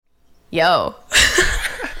Yo.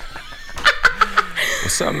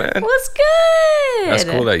 What's up, man? What's good? That's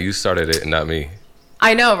cool that you started it and not me.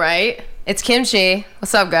 I know, right? It's Kimchi.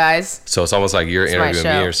 What's up, guys? So it's almost like you're It's my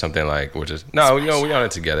interviewing me show. or something, like we're just no, you know, we on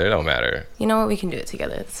it together. It don't matter. You know what? We can do it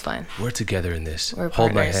together. It's fine. We're together in this. We're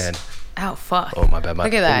Hold my partners. hand. Oh, fuck. Oh, my bad.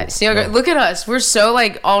 Look at that. Ooh, See, no. look at us. We're so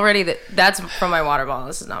like already that's from my water bottle.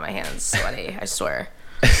 This is not my hand. It's sweaty. I swear.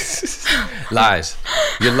 Lies.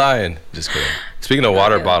 You're lying. Just kidding. Speaking of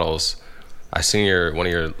water Yeah. bottles, I seen one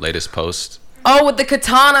of your latest posts. Oh, with the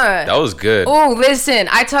katana. That was good. Oh, listen.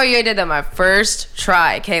 I tell you, I did that my first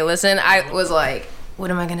try. Okay, listen. I was like,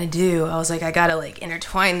 what am I gonna do? I was like, I gotta like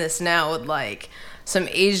intertwine this now with like some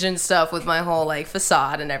Asian stuff with my whole like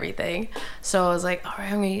facade and everything. So I was like, all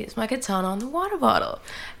right, I'm gonna use my katana on the water bottle.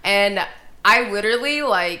 And I literally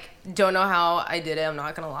like don't know how I did it. I'm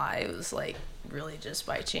not gonna lie. It was like really just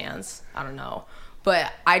by chance. I don't know.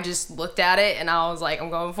 But I just looked at it and I was like,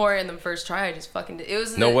 I'm going for it. And the first try, I just fucking did. It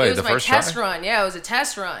was No way, It was the my first test try? run. Yeah, it was a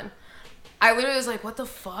test run. I literally was like, what the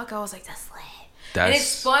fuck? I was like, that's lit. And it That's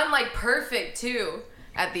spun like perfect too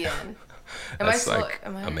at the end. that's like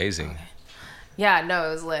amazing. Okay. Yeah, no,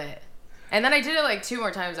 it was lit. And then I did it like 2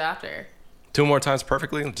 more times after. 2 more times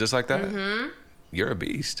perfectly, just like that. Mm-hmm. You're a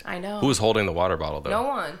beast. I know. Who was holding the water bottle though? No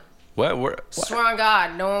one. What? Swear on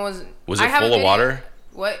God, no one was. Was I it have a full of video- water?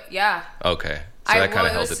 What? Yeah. Okay, so that kind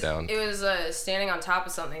of held it down. It was standing on top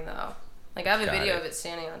of something though. Like I have a Got video it. of it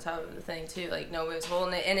standing on top of the thing too. Like nobody was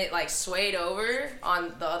holding it, and it like swayed over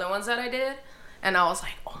on the other ones that I did, and I was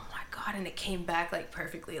like, oh my God, and it came back like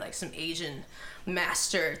perfectly, like some Asian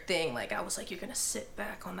master thing. Like I was like, you're gonna sit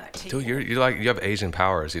back on that table. Dude, you're like, you have Asian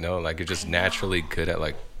powers, you know, like you're just naturally good at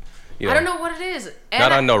like, you know, I don't know what it is. And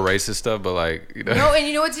not on no racist stuff, but like, you know. No, and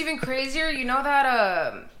you know what's even crazier? You know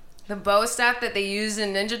that the bow staff that they use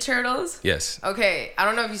in Ninja Turtles? Yes. Okay, I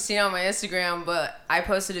don't know if you've seen it on my Instagram, but I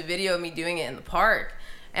posted a video of me doing it in the park,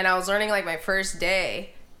 and I was learning like my first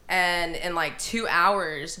day, and in like 2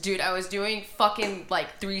 hours, dude, I was doing fucking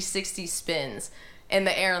like 360 spins in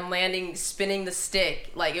the air and landing, spinning the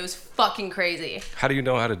stick. Like it was fucking crazy. How do you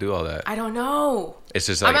know how to do all that? I don't know. It's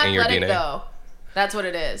just like I'm in your athletic DNA. though. That's what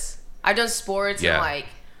it is. I've done sports Yeah. and like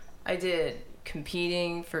I did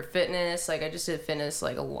competing for fitness. Like I just did fitness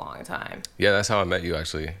like a long time. Yeah, that's how I met you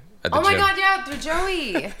actually at the Oh my gym. God, yeah, through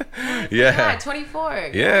Joey. Yeah.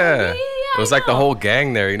 24. Yeah. It was like the whole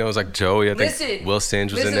gang there, you know. It was like Joey. I think Listen, Will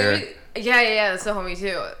Singe was in there. Yeah, that's the homie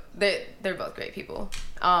too. They're both great people.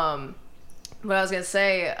 What I was gonna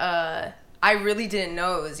say, I really didn't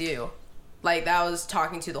know it was you. Like that I was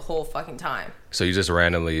talking to the whole fucking time. So you just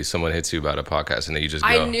randomly, someone hits you about a podcast, and then you just go.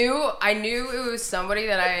 I knew it was somebody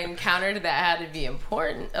that I encountered that had to be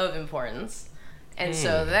importance. And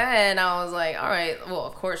so then I was like, all right, well,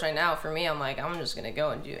 of course, right now for me, I'm like, I'm just gonna go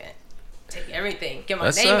and do it, take everything, get my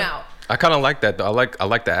name out. I kind of like that though. I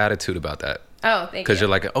like the attitude about that. Oh, thank you. Because you're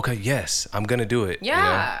like, okay, yes, I'm gonna do it. Yeah, you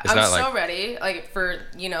know? It's I'm not so like, ready, like for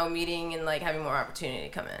meeting and like having more opportunity to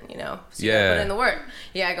come in. So you Yeah. gotta put in the work.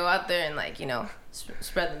 Yeah, go out there and like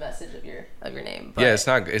spread the message of your name. But yeah,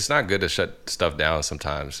 it's not good to shut stuff down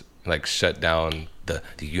sometimes. Like shut down the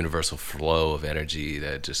universal flow of energy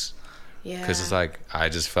that just. yeah, Because it's like I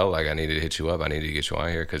just felt like I needed to hit you up. I needed to get you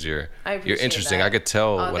on here because you're appreciate interesting. that. I could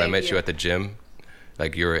tell Oh, when I thank met you you. at the gym,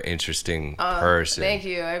 like you're an interesting person. Thank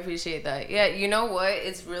you, I appreciate that. Yeah, you know what?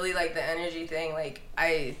 It's really like the energy thing. Like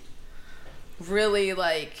I really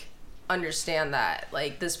like understand that.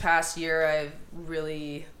 Like this past year, I've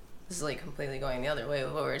really. This is like completely going the other way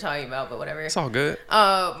with what we were talking about, but whatever. It's all good.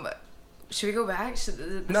 Should we go back? This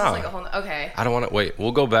No. is like a whole. Okay. I don't want to wait.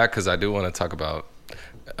 We'll go back because I do want to talk about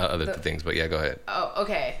other things. But yeah, go ahead. Oh,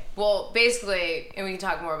 okay. Well, basically, and we can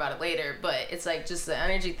talk more about it later, but it's like just the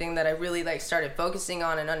energy thing that I really like started focusing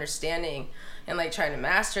on and understanding and like trying to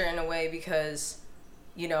master in a way because,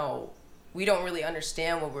 we don't really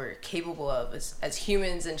understand what we're capable of as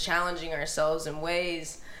humans and challenging ourselves in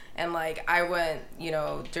ways. And like I went,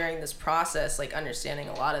 during this process, like understanding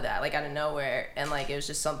a lot of that, like out of nowhere. And like it was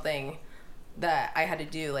just something that I had to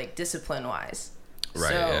do like discipline wise. Right,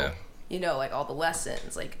 So, yeah. like all the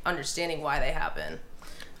lessons, like understanding why they happen.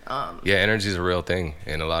 Yeah, energy is a real thing,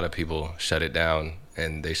 and a lot of people shut it down,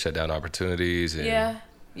 and they shut down opportunities. And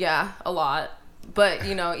Yeah, a lot. But,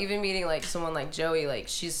 even meeting like someone like Joey, like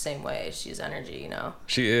she's the same way. She's energy,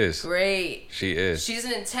 She is. Great. She is. She's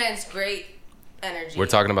an intense, great energy. We're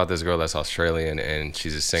talking about this girl that's Australian, and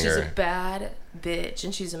she's a singer. She's a bad bitch,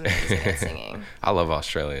 and she's amazing at singing. I love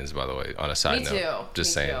Australians, by the way, on a side Me note. too. Just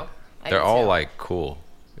Me saying. too. I They're do all too. like cool.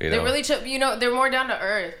 They're really chill. They're more down to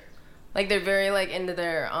earth. Like they're very like into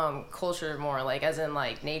their culture more, like as in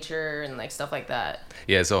like nature and like stuff like that.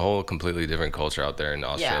 Yeah, it's a whole completely different culture out there in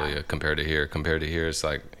Australia compared to here. It's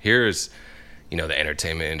like here's, the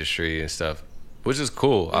entertainment industry and stuff, which is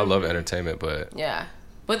cool. I love entertainment, but Yeah,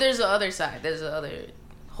 but there's the other side. There's the other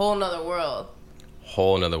whole nother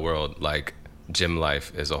world. Like gym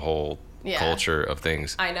life is a whole culture of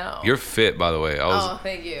things. I know. You're fit, by the way.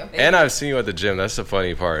 Thank you. And I've seen you at the gym. That's the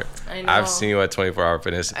funny part. I know. I've seen you at 24 Hour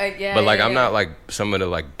Fitness. But like I'm not like someone to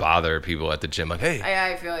like bother people at the gym. Like, hey,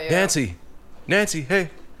 I feel you. Nancy,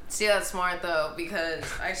 hey. See, that's smart though, because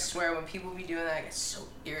I swear when people be doing that, I get so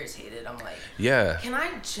irritated. I'm like, yeah. Can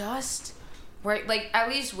I just at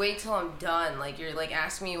least wait till I'm done? Like you're like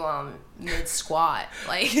asking me while I'm mid squat.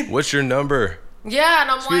 Like what's your number? Yeah,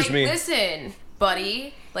 and I'm Excuse me. Listen,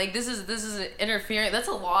 buddy. Like this is interfering. That's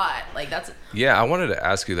a lot. Like that's. Yeah, I wanted to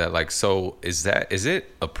ask you that. Like, so is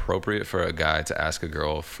it appropriate for a guy to ask a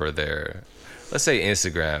girl for their, let's say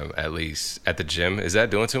Instagram at least at the gym? Is that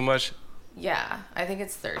doing too much? Yeah, I think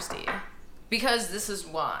it's thirsty, because this is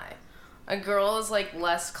why a girl is like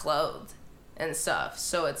less clothed and stuff.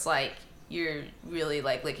 So it's like you're really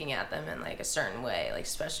like looking at them in like a certain way, like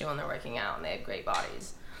especially when they're working out and they have great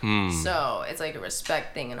bodies. So it's like a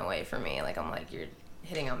respect thing in a way for me. Like I'm like, you're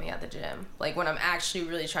hitting on me at the gym. Like when I'm actually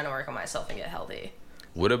really trying to work on myself and get healthy.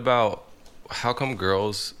 What about, how come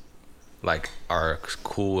girls like are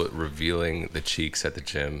cool at revealing the cheeks at the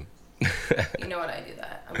gym? You know what? I do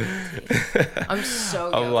that. I'm so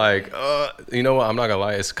guilty. I'm like, you know what? I'm not gonna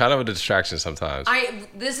lie. It's kind of a distraction sometimes.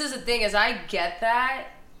 This is the thing, is I get that.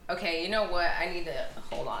 Okay, you know what? I need to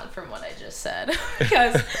hold on from what I just said,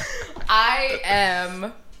 because I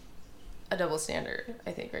am a double standard,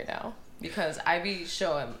 I think, right now, because I be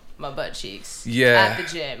showing my butt cheeks at the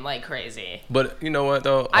gym like crazy. But you know what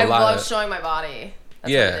though? I love showing my body.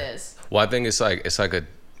 That's what it is. Well, I think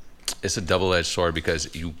it's a double-edged sword,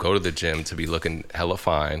 because you go to the gym to be looking hella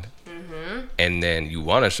fine, and then you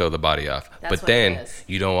want to show the body off, but then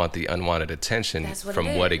you don't want the unwanted attention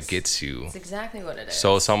from what it gets you. That's exactly what it is.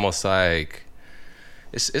 So it's almost like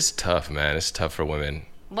it's tough, man. It's tough for women.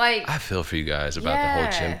 Like I feel for you guys about the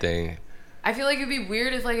whole gym thing. I feel like it'd be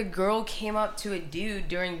weird if like a girl came up to a dude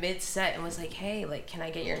during mid-set and was like, "Hey, like, can I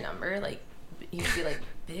get your number?" Like, he'd be like,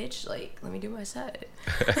 "Bitch, like, let me do my set."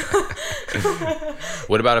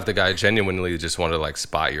 What about if the guy genuinely just wanted to like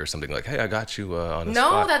spot you or something, like, "Hey, I got you on the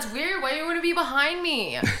spot." No, that's weird. Why you want to be behind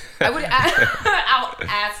me? I'll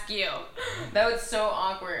ask you. That was so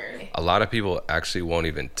awkward. A lot of people actually won't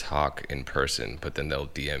even talk in person, but then they'll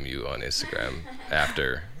DM you on Instagram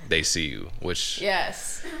after they see you, which...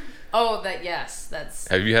 Yes. Oh, yes. That's...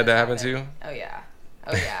 Have you had that happen to you? Oh, yeah.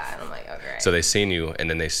 And I'm like, okay. So they seen you, and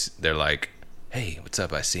then they're like, "Hey, what's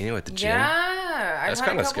up? I seen you at the gym." Yeah. I've had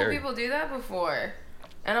a couple scary. people do that before.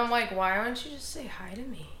 And I'm like, why don't you just say hi to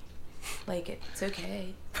me? Like, it's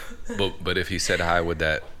okay. But if he said hi, would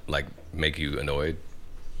that like make you annoyed?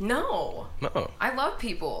 No. No. I love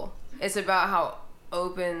people. It's about how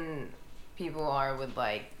open people are with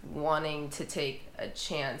like wanting to take a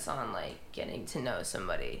chance on like getting to know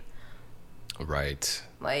somebody. Right.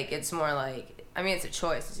 Like it's more like, I mean, it's a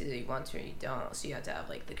choice. It's either you want to or you don't. So you have to have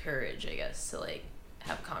like the courage, I guess, to like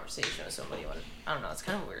have a conversation with somebody. I don't know. It's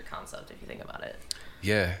kind of a weird concept if you think about it.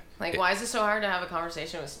 Yeah. Like, why is it so hard to have a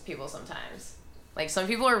conversation with people sometimes? Like, some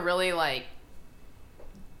people are really like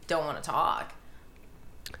don't want to talk.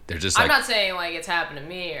 They're just I'm not saying like it's happened to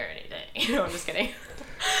me or anything. You know, I'm just kidding.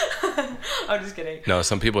 I'm just kidding. No,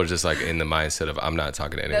 some people are just like in the mindset of, I'm not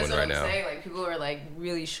talking to anyone right now. That's what I'm saying. Like, people are like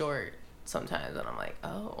really short sometimes, and I'm like,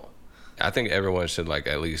 oh. I think everyone should like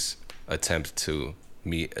at least attempt to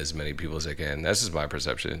meet as many people as they can. That's just my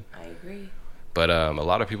perception. I agree. But a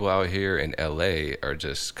lot of people out here in LA are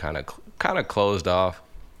just kind of closed off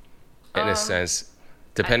in a sense,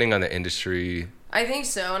 depending on the industry. I think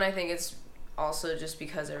so, and I think it's also just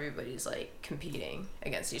because everybody's like competing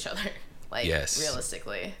against each other. Like,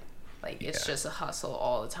 realistically, like it's just a hustle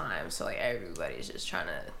all the time. So like everybody's just trying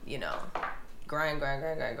to, you know, grind.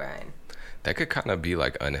 That could kind of be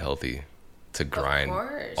like unhealthy to grind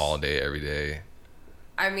all day, every day.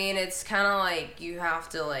 I mean, it's kind of like you have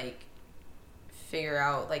to like figure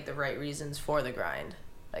out like the right reasons for the grind,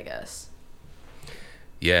 I guess.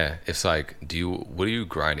 Yeah, it's like, what are you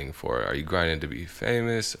grinding for? Are you grinding to be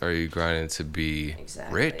famous? Are you grinding to be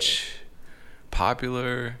rich,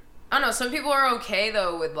 popular? I don't know. Some people are okay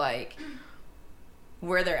though with like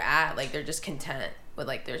where they're at. Like they're just content with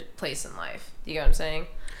like their place in life. You get what I'm saying?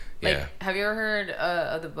 Like, yeah. Have you ever heard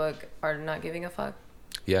of the book Art of Not Giving a Fuck?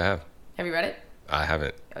 Yeah, I have. Have you read it? I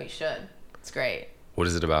haven't. Oh, you should. It's great. What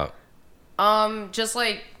is it about? Just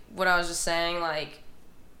like what I was just saying, like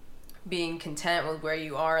being content with where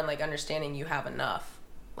you are and like understanding you have enough.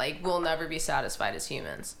 Like we'll never be satisfied as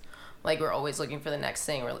humans. Like we're always looking for the next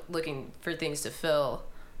thing. We're looking for things to fill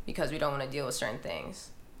because we don't want to deal with certain things.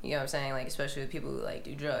 You know what I'm saying? Like especially with people who like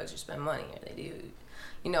do drugs or spend money or they do,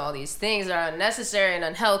 you know, all these things that are unnecessary and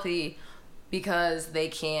unhealthy because they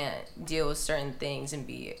can't deal with certain things and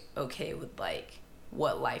be okay with like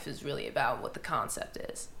what life is really about, what the concept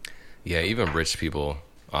is. Yeah, even rich people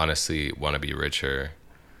honestly want to be richer.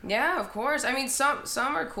 Yeah, of course. I mean, some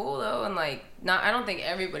are cool though, and like not. I don't think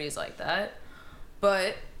everybody's like that,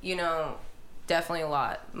 but you know, definitely a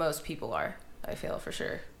lot. Most people are. I feel for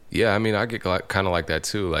sure. Yeah, I mean, I get kind of like that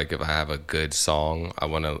too. Like if I have a good song, I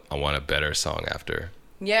want a better song after.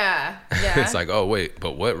 Yeah, yeah. It's like, oh wait,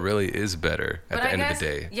 but what really is better at the end of the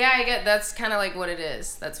day? Yeah, I get that's kind of like what it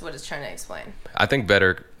is. That's what it's trying to explain. I think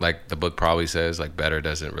better, like the book probably says, like better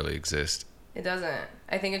doesn't really exist. It doesn't.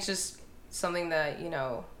 I think it's just something that, you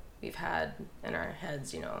know, we've had in our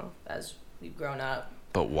heads, you know, as we've grown up.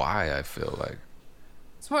 But why? I feel like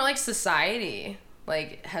it's more like society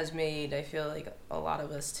like has made, I feel like, a lot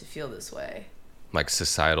of us to feel this way. Like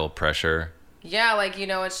societal pressure. Yeah, like, you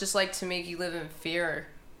know, it's just like to make you live in fear,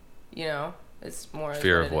 you know? It's more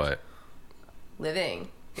fear of what? Living,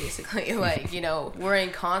 basically. Like, you know,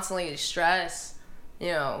 worrying constantly, stress, you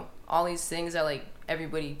know, all these things that like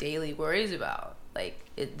everybody daily worries about. Like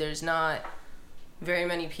there's not very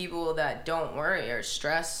many people that don't worry or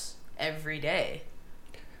stress every day.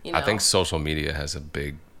 You know? I think social media has a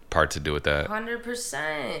big part to do with that.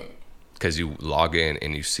 100%. Because you log in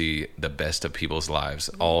and you see the best of people's lives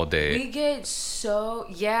all day. We get so,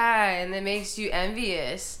 yeah, and it makes you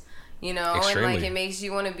envious, you know? Extremely. And like it makes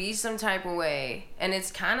you want to be some type of way. And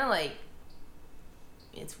it's kind of like,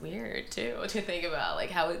 it's weird too to think about like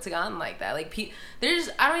how it's gotten like that. Like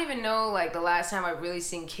I don't even know like the last time I've really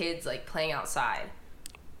seen kids like playing outside.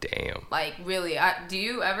 Damn. Like really, do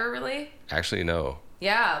you ever really? Actually, no.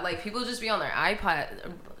 Yeah, like people just be on their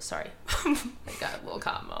iPad. Sorry, I got a little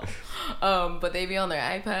combo. But they be on their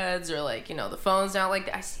iPads or like, you know, the phones now.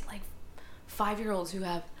 Like I see like 5-year-olds who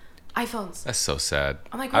have iPhones. That's so sad.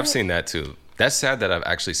 I'm like, I've seen that too. That's sad that I've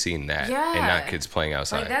actually seen that and not kids playing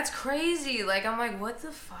outside. Like that's crazy. Like I'm like, what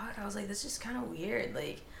the fuck? I was like, this is kind of weird.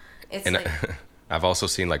 Like it's and like. I've also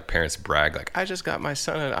seen like parents brag like, I just got my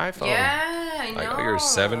son an iPhone. Yeah, I know. Like, oh, your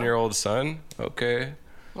 7-year-old son? Okay.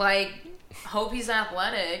 Like, hope he's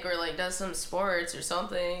athletic or like does some sports or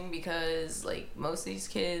something because like most of these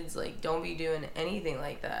kids like don't be doing anything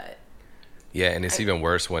like that. Yeah, and it's even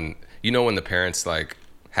worse when when the parents like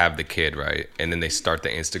have the kid, right? And then they start the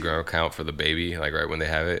Instagram account for the baby, like right when they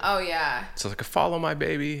have it. Oh yeah. So like, follow my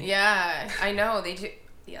baby. Yeah, I know they do.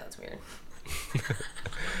 Yeah, that's weird.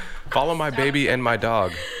 Follow my baby and my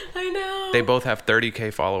dog. I know. They both have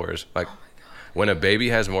 30K followers. Like, when a baby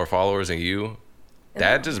has more followers than you,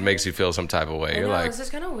 that just makes you feel some type of way. You're like, this is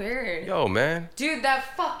kind of weird. Yo, man. Dude,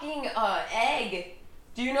 that fucking egg.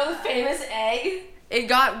 Do you know the famous egg? It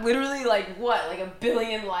got literally like what, like 1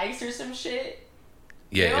 billion likes or some shit.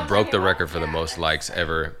 Yeah, it broke the record for the most likes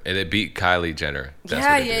ever, and it beat Kylie Jenner.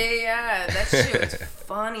 That's yeah. That shit was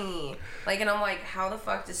funny. Like, and I'm like, how the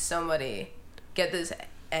fuck does somebody get this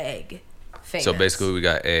egg famous? So basically, we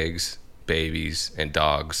got eggs, babies, and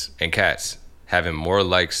dogs and cats having more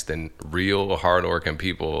likes than real hardworking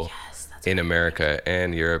people in America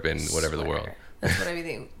and Europe and whatever the world. That's what I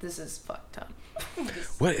think. This is fucked up.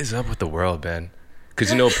 What is up with the world, man?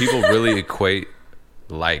 Because people really equate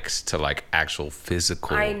likes to like actual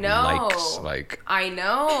physical likes. Like I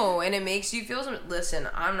know, and it makes you feel some. Listen,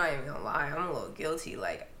 I'm not even gonna lie. I'm a little guilty.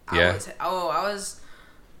 Like I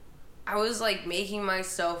was like making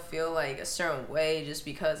myself feel like a certain way just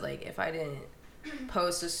because like if I didn't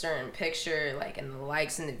post a certain picture like and the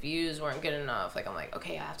likes and the views weren't good enough, like I'm like,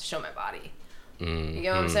 okay, I have to show my body. You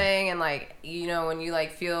know what I'm saying? And like, you know, when you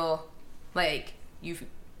like feel like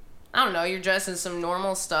I don't know, you're dressed in some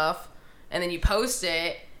normal stuff and then you post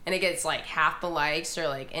it and it gets like half the likes or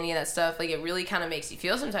like any of that stuff, like it really kind of makes you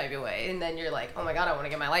feel some type of way. And then you're like, oh my God, I want to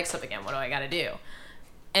get my likes up again. What do I got to do?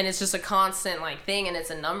 And it's just a constant like thing, and it's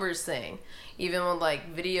a numbers thing. Even with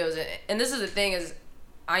like videos, and this is the thing is,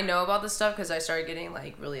 I know about this stuff because I started getting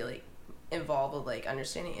like really like involved with like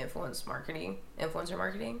understanding influencer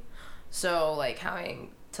marketing. So like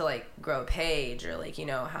having to like grow a page or like, you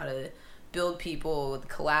know, how to build people with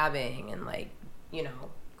collabing and like, you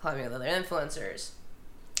know, collabing with other influencers.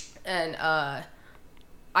 And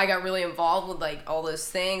I got really involved with like all those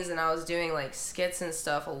things, and I was doing like skits and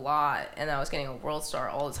stuff a lot, and I was getting a World Star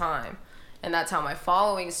all the time. And that's how my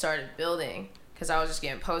following started building, because I was just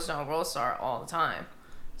getting posted on World Star all the time.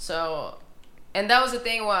 So And that was the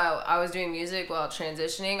thing while I was doing music, while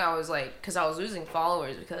transitioning, I was like, because I was losing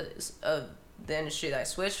followers because of the industry that I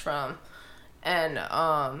switched from. And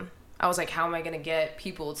I was like, how am I going to get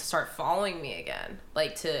people to start following me again?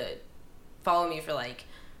 Like, to follow me for, like,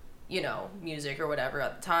 you know, music or whatever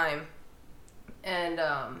at the time. And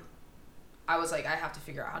I was like, I have to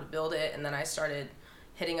figure out how to build it. And then I started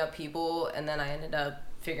hitting up people, and then I ended up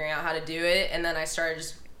figuring out how to do it. And then I started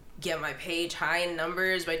just get my page high in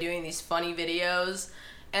numbers by doing these funny videos.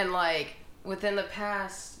 And like within the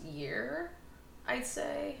past year, I'd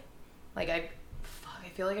say, like I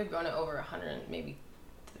feel like I've grown it over 100, maybe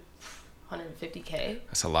 150K.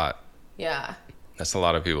 That's a lot. Yeah. That's a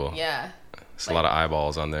lot of people. Yeah. It's like, a lot of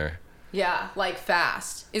eyeballs on there. Yeah, like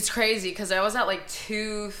fast. It's crazy because I was at like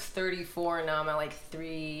 234 and now I'm at like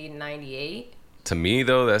 398. To me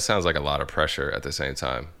though, that sounds like a lot of pressure at the same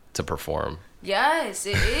time to perform. Yes,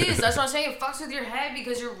 it is. That's what I'm saying. It fucks with your head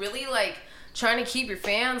because you're really like trying to keep your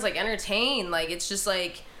fans like entertained. Like it's just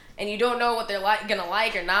like, and you don't know what they're gonna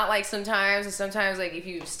like or not like sometimes. And sometimes like if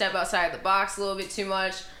you step outside the box a little bit too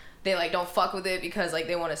much, they like don't fuck with it because like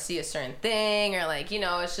they want to see a certain thing or like, you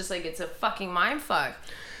know, it's just like it's a fucking mind fuck.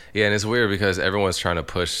 Yeah, and it's weird because everyone's trying to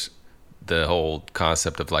push the whole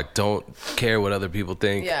concept of like don't care what other people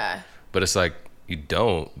think. Yeah. But it's like you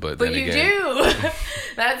don't, but then you again, do.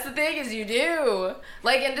 That's the thing is you do.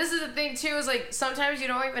 Like, and this is the thing too is like sometimes you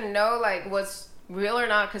don't even know like what's real or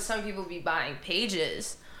not because some people be buying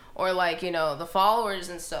pages or like, you know, the followers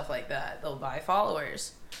and stuff like that. They'll buy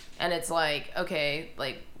followers. And it's like, okay,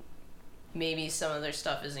 like maybe some of their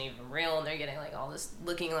stuff isn't even real and they're getting like all this,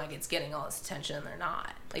 looking like it's getting all this attention and they're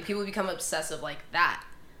not. Like people become obsessive like that.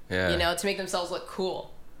 Yeah. You know, to make themselves look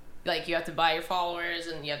cool. Like you have to buy your followers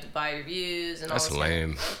and you have to buy your views and all this. That's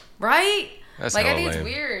lame. Right? That's like I think lame. it's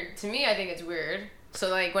weird. To me, I think it's weird. So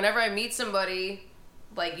like whenever I meet somebody,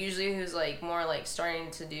 like usually who's like more like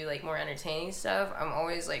starting to do like more entertaining stuff, I'm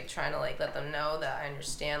always like trying to like let them know that I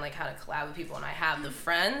understand like how to collab with people and I have the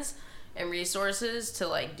friends and resources to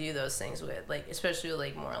like do those things with, like especially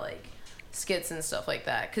like more like skits and stuff like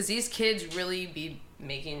that. Because these kids really be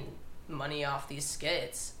making money off these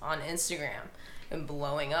skits on Instagram and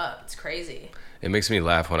blowing up. It's crazy. It makes me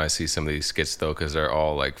laugh when I see some of these skits though, because they're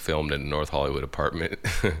all like filmed in a North Hollywood apartment.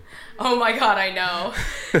 Oh my god, I know.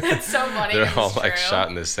 That's so funny. They're all like shot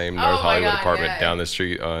in the same North Hollywood apartment down the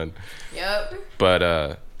street on. Yep.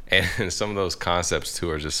 But and some of those concepts too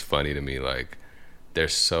are just funny to me. Like they're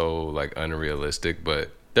so like unrealistic,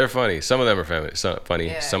 but they're funny. Some of them are funny.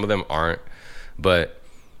 Yeah. Some of them aren't. But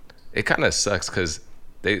it kind of sucks because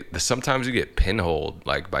sometimes you get pinholed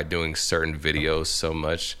like by doing certain videos so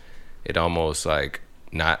much, it almost like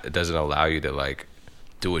it doesn't allow you to like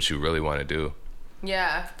do what you really want to do.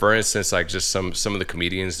 Yeah. For instance, like just some of the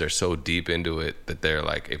comedians, they're so deep into it that they're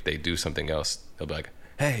like, if they do something else, they'll be like,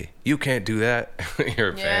 "Hey, you can't do that."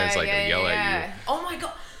 Your fans like yell at you. Oh my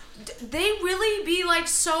god, they really be like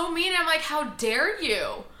so mean. I'm like, how dare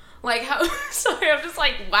you? Like how? Sorry, I'm just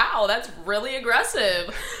like, wow, that's really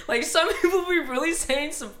aggressive. Like some people be really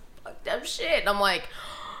saying some fucked up shit, and I'm like,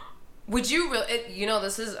 would you really? You know,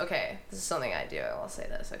 this is something I do. I'll say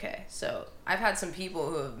this. Okay, so I've had some people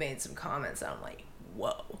who have made some comments, and I'm like,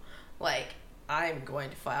 whoa, like I'm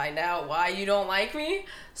going to find out why you don't like me.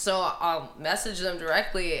 So I'll message them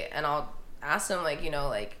directly, and I'll ask them like, you know,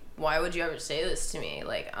 like, why would you ever say this to me?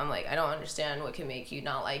 Like, I'm like, I don't understand what can make you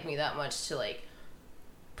not like me that much to like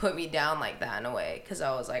put me down like that in a way. Because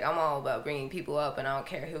I was like, I'm all about bringing people up and I don't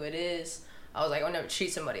care who it is. I was like, I'll never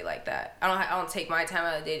treat somebody like that. I don't take my time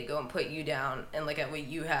out of the day to go and put you down and look at what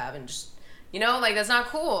you have and just, you know, like that's not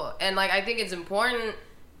cool. And like I think it's important,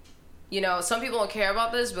 you know, some people don't care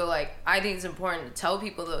about this, but like I think it's important to tell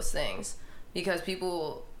people those things because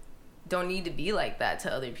people don't need to be like that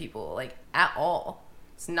to other people, like at all.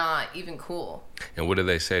 It's not even cool. And what do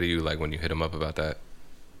they say to you like when you hit them up about that?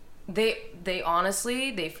 They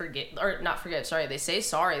honestly, they say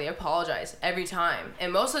sorry, they apologize every time.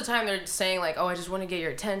 And most of the time they're saying like, oh, I just want to get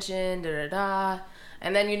your attention, da-da-da.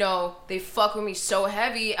 And then, you know, they fuck with me so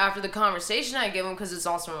heavy after the conversation I give them because it's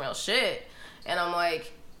all some real shit. And I'm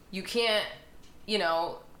like, you can't, you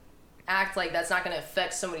know, act like that's not going to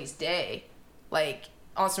affect somebody's day. Like,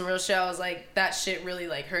 on some real shit, I was like, that shit really,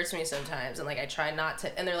 like, hurts me sometimes. And, like, I try not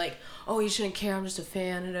to. And they're like, oh, you shouldn't care, I'm just a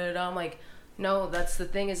fan, da-da-da. I'm like, no, that's the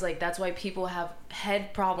thing is, like, that's why people have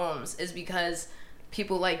head problems is because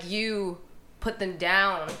people like you put them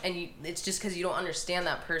down and it's just because you don't understand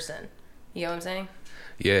that person. You know what I'm saying?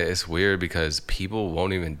 Yeah, it's weird because people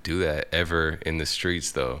won't even do that ever in the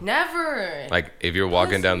streets, though. Never. Like, if you're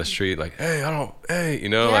walking down the street, like, hey, you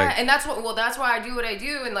know, yeah, like. and that's why I do what I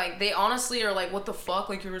do, and like they honestly are like, what the fuck,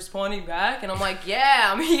 like you're responding back, and I'm like,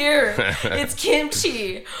 yeah, I'm here. It's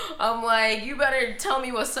kimchi. I'm like, you better tell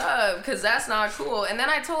me what's up, because that's not cool. And then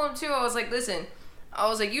I told him too, I was like, listen, I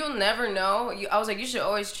was like, you'll never know. I was like, you should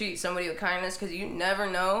always treat somebody with kindness, because you never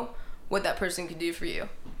know what that person can do for you,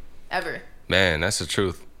 ever. Man, that's the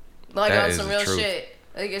truth. Like, that on some real shit.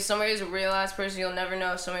 Like, if somebody's a real ass person, you'll never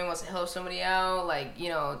know if somebody wants to help somebody out. Like, you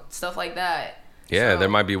know, stuff like that. Yeah, so, there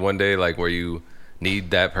might be one day, like, where you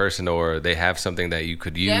need that person or they have something that you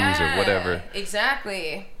could use or whatever.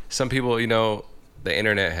 Exactly. Some people, you know, the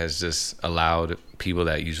internet has just allowed people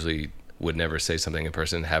that usually would never say something in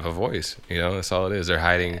person have a voice. You know, that's all it is. They're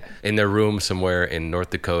hiding in their room somewhere in North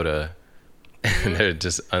Dakota, and they're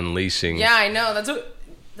just unleashing. Yeah, I know.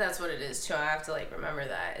 That's what it is too. I have to like remember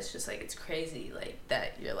that. It's just like, it's crazy, like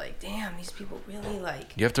that you're like, damn, these people really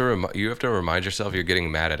like. You have to remind yourself you're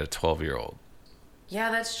getting mad at a 12-year-old. Yeah,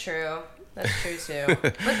 that's true. That's true too.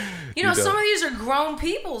 But you know, some of these are grown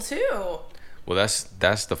people too. Well,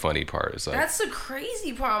 that's the funny part. Is like, that's the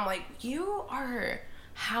crazy part. I'm like, you are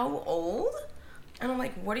how old? And I'm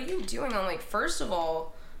like, what are you doing? I'm like, first of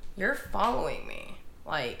all, you're following me.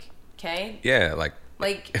 Like, okay? Yeah, like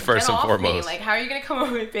first and foremost. Like, how are you gonna come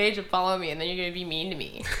on my page and follow me, and then you're gonna be mean to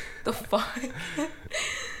me? The fuck.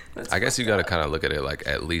 I guess you gotta kind of look at it like,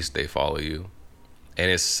 at least they follow you, and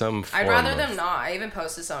it's some form. I'd rather them not. I even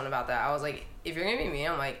posted something about that. I was like, if you're gonna be mean,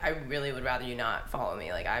 I'm like, I really would rather you not follow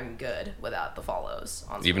me. Like, I'm good without the follows.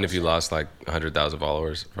 On even if you lost like 100,000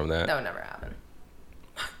 followers from that. That would never happen.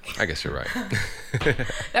 I guess you're right.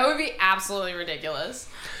 That would be absolutely ridiculous.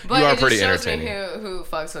 But you are it pretty just shows entertaining. Me who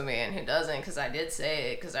fucks with me and who doesn't, because I did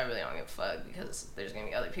say it, because I really don't give a fuck, because there's gonna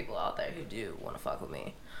be other people out there who do want to fuck with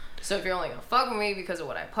me. So if you're only gonna fuck with me because of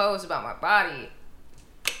what I post about my body,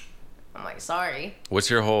 I'm like, sorry. What's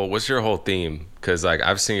your whole theme? Because like,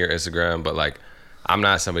 I've seen your Instagram, but like, I'm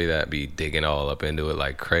not somebody that be digging all up into it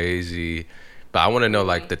like crazy. But I want to know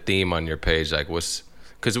like the theme on your page, like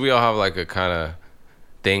because we all have like a kind of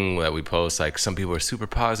thing that we post. Like, some people are super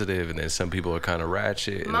positive, and then some people are kind of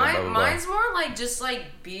ratchet. And blah, blah, blah. Mine's more like just like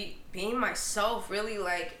being myself. Really,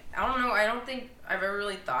 like, I don't know. I don't think I've ever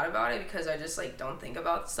really thought about it, because I just like don't think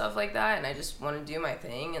about stuff like that, and I just want to do my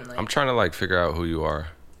thing. And like, I'm trying to like figure out who you are.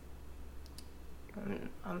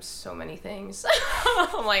 I'm so many things.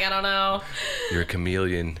 I'm like, I don't know. You're a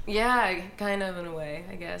chameleon. Yeah, kind of, in a way,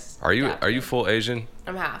 I guess. Are you full Asian?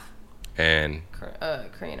 I'm half. And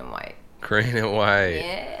Korean and white. Korean and white.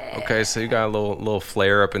 Yeah. Okay, so you got a little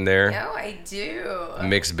flare up in there. No, I do.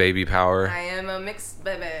 Mixed baby power. I am a mixed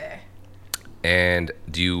baby. And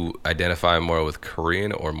do you identify more with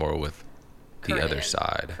Korean or more with the other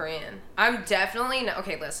side? Korean. I'm definitely not.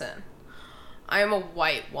 Okay, listen. I am a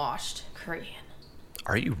whitewashed Korean.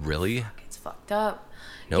 Are you really? It's fucked up.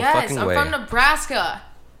 No yes, fucking way. I'm from Nebraska.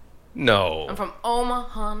 No. I'm from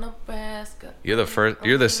Omaha, Nebraska. You're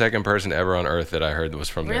the second person ever on earth that I heard was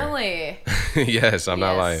from there. Really? Yes, I'm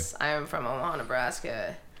not lying. Yes, I am from Omaha,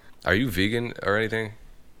 Nebraska. Are you vegan or anything?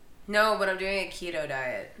 No, but I'm doing a keto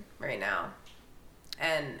diet right now.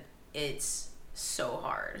 And it's so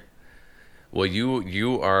hard. Well,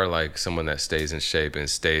 you are like someone that stays in shape and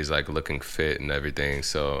stays like looking fit and everything.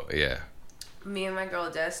 So, yeah. Me and my girl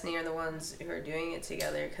Destiny are the ones who are doing it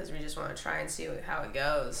together, because we just want to try and see how it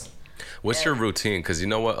goes. What's your routine? Because you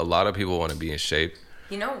know what? A lot of people want to be in shape.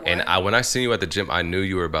 You know what? And when I seen you at the gym, I knew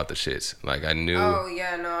you were about the shits. Like, I knew. Oh,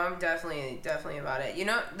 yeah, no, I'm definitely about it. You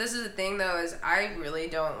know, this is the thing, though, is I really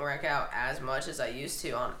don't work out as much as I used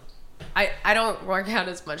to I don't work out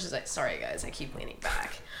as much as sorry, guys, I keep leaning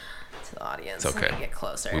back to the audience. It's okay. Let me get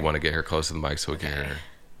closer. We want to get her close to the mic so we can hear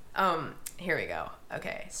her. Here we go.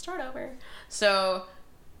 Okay, start over. So,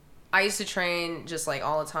 I used to train just like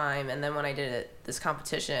all the time, and then when I did this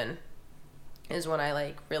competition is when I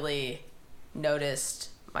like really noticed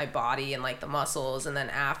my body and like the muscles, and then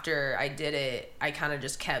after I did it, I kind of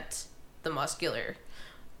just kept the muscular,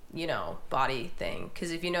 you know, body thing.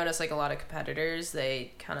 Because if you notice, like a lot of competitors,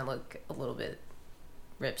 they kind of look a little bit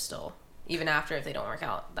ripped still, even after if they don't work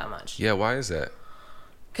out that much. Yeah, why is that?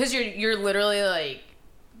 Because you're literally like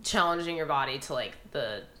challenging your body to like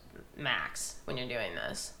the max when you're doing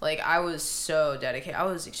this. Like, I was so dedicated. I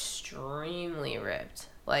was extremely ripped.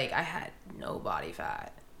 Like, I had no body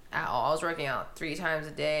fat at all. I was working out 3 times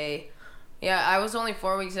a day. Yeah, I was only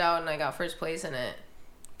 4 weeks out and I got first place in it.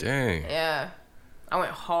 Dang. Yeah. I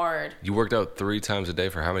went hard. You worked out 3 times a day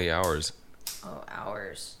for how many hours? Oh,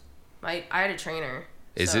 hours. I had a trainer.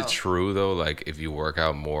 Is it true though? Like if you work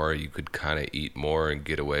out more, you could kind of eat more and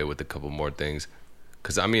get away with a couple more things.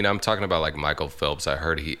 Because I mean, I'm talking about like Michael Phelps. I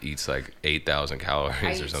heard he eats like 8,000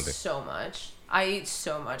 calories or something. So much. I eat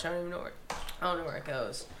so much. I don't even know where it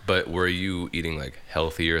goes. But were you eating like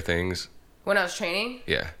healthier things? When I was training?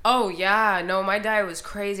 Yeah. Oh, yeah. No, my diet was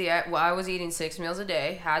crazy. I was eating 6 meals a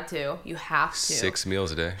day. Had to. You have to. 6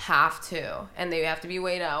 meals a day? Have to. And they have to be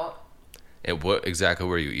weighed out. And what exactly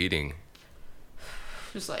were you eating?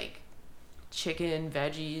 Just like chicken,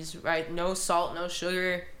 veggies, right? No salt, no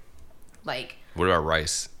sugar. Like. What about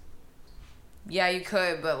rice? Yeah, you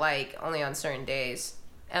could, but like only on certain days.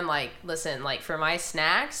 And like, listen, like for my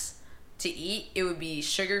snacks to eat, it would be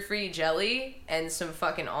sugar-free jelly and some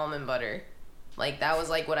fucking almond butter. Like that was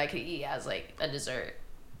like what I could eat as like a dessert.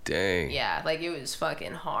 Dang. Yeah, like it was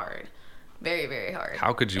fucking hard. Very, very hard.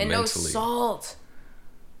 How could you and mentally? No salt.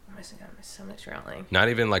 Oh my god, my stomach's growling. Not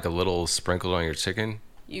even like a little sprinkle on your chicken?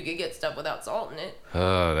 You could get stuff without salt in it.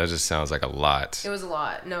 Oh, that just sounds like a lot. It was a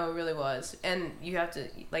lot. No, it really was. And you have to,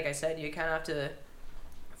 like I said, you kind of have to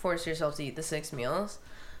force yourself to eat the 6 meals.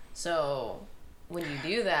 So when you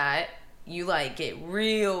do that, you like get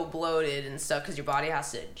real bloated and stuff because your body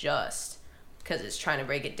has to adjust because it's trying to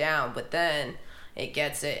break it down. But then it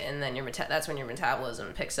gets it, and then that's when your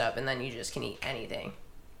metabolism picks up, and then you just can eat anything.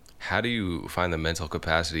 How do you find the mental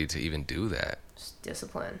capacity to even do that? Just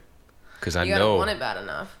discipline. Because I know you gotta want it bad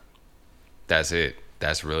enough. That's it.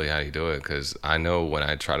 That's really how you do it. Because I know when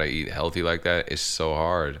I try to eat healthy like that, it's so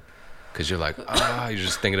hard. Because you're like, you're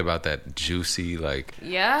just thinking about that juicy, like,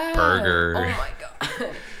 burger. Oh, my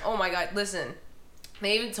God. Oh, my God. Listen,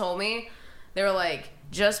 they even told me, they were like,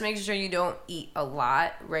 just make sure you don't eat a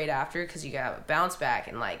lot right after because you got a bounce back.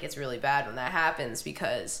 And, like, it's really bad when that happens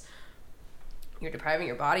because you're depriving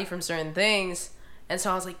your body from certain things. And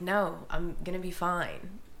so I was like, no, I'm going to be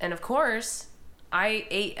fine. And, of course, I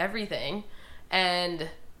ate everything. And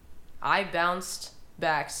I bounced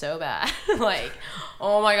back so bad. Like,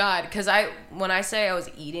 oh my god, because when I say I was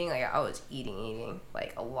eating, like I was eating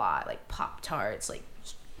like a lot, like Pop-Tarts, like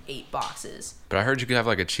 8 boxes. But I heard you could have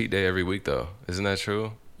like a cheat day every week though. Isn't that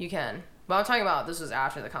true? You can, but I'm talking about this was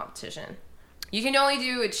after the competition. You can only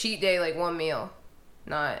do a cheat day like 1 meal,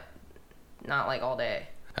 not like all day.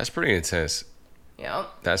 That's pretty intense. Yep.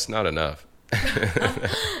 That's not enough.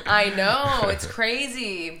 I know, it's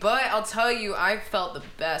crazy, but I'll tell you, I felt the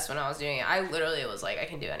best when I was doing it. I literally was like, I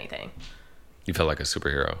can do anything. You felt like a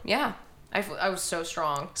superhero. Yeah, I was so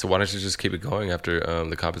strong. So why don't you just keep it going after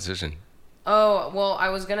the competition? Oh, well, I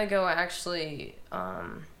was gonna go actually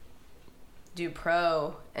do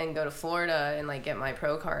pro and go to Florida and like get my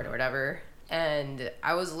pro card or whatever, and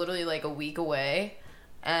I was literally like a week away,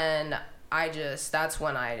 and that's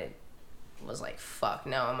when I was like, fuck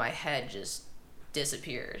no, and my head just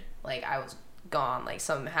disappeared. Like I was gone, like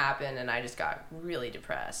something happened and I just got really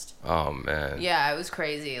depressed. Oh man. Yeah, it was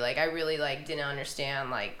crazy. Like I really like didn't understand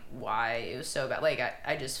like why it was so bad. Like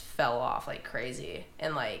I just fell off like crazy.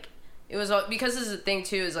 And like it was all because this is the thing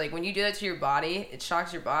too, is like when you do that to your body, it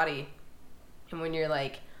shocks your body. And when you're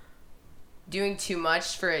like doing too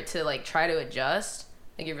much for it to like try to adjust,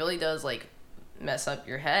 like it really does like mess up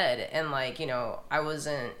your head. And like, you know, I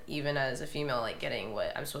wasn't even as a female like getting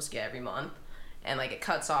what I'm supposed to get every month, and like it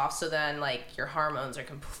cuts off, so then like your hormones are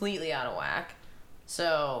completely out of whack.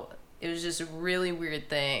 So it was just a really weird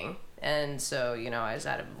thing. And so, you know, I was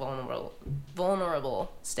at a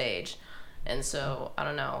vulnerable stage, and so I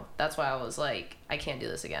don't know, that's why I was like, I can't do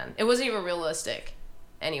this again. It wasn't even realistic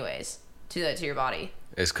anyways to do that to your body.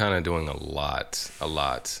 It's kind of doing a lot.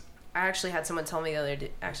 I actually had someone tell me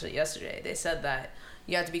yesterday, they said that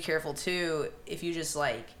you have to be careful too. If you just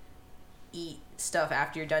like eat stuff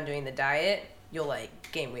after you're done doing the diet, you'll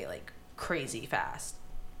like gain weight like crazy fast.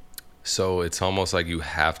 So it's almost like you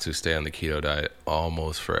have to stay on the keto diet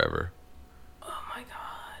almost forever. Oh my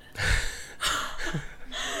god.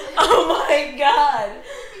 Oh my god.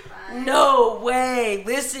 No way.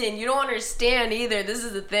 Listen, you don't understand either. This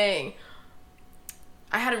is the thing.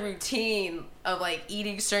 I had a routine of like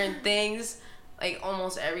eating certain things like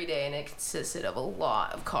almost every day, and it consisted of a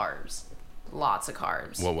lot of carbs. Lots of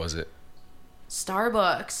carbs. What was it?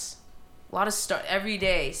 Starbucks. A lot of every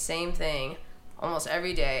day, same thing. Almost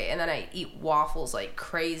every day. And then I eat waffles like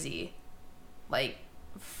crazy. Like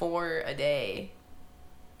 4 a day.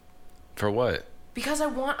 For what? Because I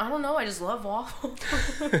don't know, I just love waffles.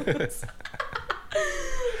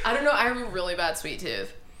 I don't know, I have a really bad sweet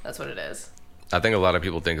tooth. That's what it is. I think a lot of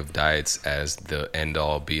people think of diets as the end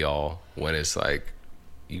all be all, when it's like,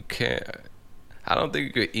 you can't, I don't think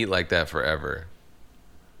you could eat like that forever.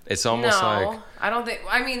 It's almost like... I don't think...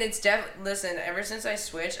 I mean, it's listen, ever since I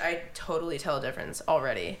switched, I totally tell a difference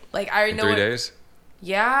already. Like, I know... 3 days?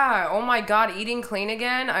 Yeah. Oh, my God. Eating clean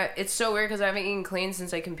again? It's so weird because I haven't eaten clean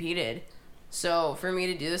since I competed. So, for me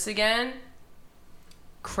to do this again,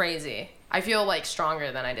 crazy. I feel, like,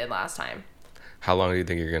 stronger than I did last time. How long do you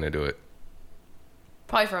think you're going to do it?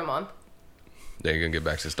 Probably for a month. Then you're going to get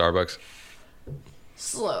back to Starbucks?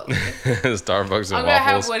 Slowly. Starbucks and I'm waffles? going to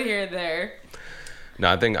have one here and there. No,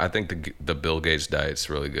 I think the Bill Gates diet's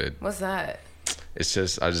really good. What's that? It's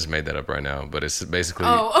just, I just made that up right now, but it's basically...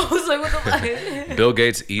 Oh, I was like, what the... Bill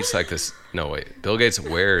Gates eats like this... No, wait. Bill Gates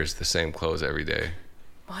wears the same clothes every day.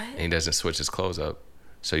 What? And he doesn't switch his clothes up.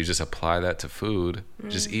 So you just apply that to food.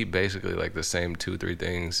 Just eat basically like the same 2-3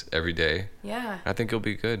 things every day. Yeah. I think you'll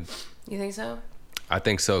be good. You think so? I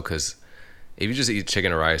think so, because if you just eat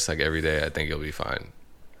chicken and rice like every day, I think you'll be fine.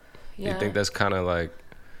 Yeah. You think that's kind of like...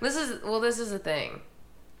 This is the thing.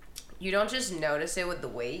 You don't just notice it with the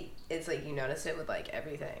weight. It's like you notice it with like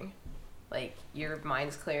everything. Like your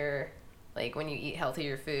mind's clear. Like when you eat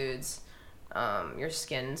healthier foods, your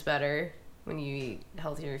skin's better when you eat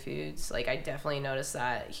healthier foods. Like I definitely noticed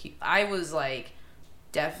that. I was like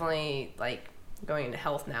definitely like going into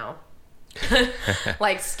health now.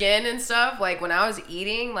 Like skin and stuff. Like when I was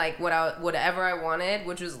eating like whatever I wanted,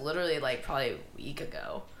 which was literally like probably a week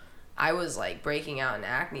ago, I was like breaking out in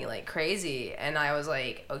acne like crazy, and I was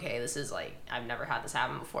like, okay, this is like, I've never had this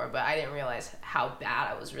happen before, but I didn't realize how bad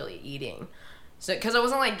I was really eating. So because I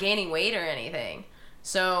wasn't like gaining weight or anything.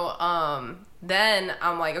 So then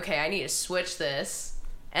I'm like, okay, I need to switch this.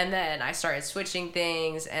 And then I started switching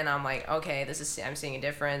things, and I'm like, okay, I'm seeing a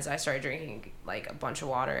difference. I started drinking like a bunch of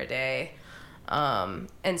water a day.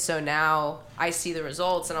 And so now I see the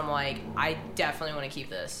results, and I'm like, I definitely want to keep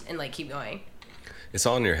this and like keep going. It's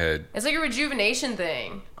all in your head. It's like a rejuvenation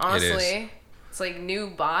thing, honestly. It is. It's like new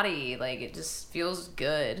body. Like it just feels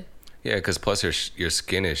good. Yeah, because plus your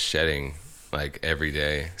skin is shedding like every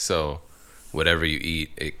day. So whatever you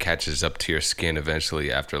eat, it catches up to your skin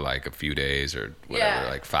eventually after like a few days or whatever,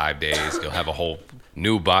 like 5 days. You'll have a whole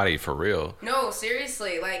new body for real. No,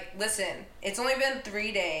 seriously. Like, listen, it's only been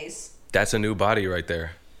 3 days. That's a new body right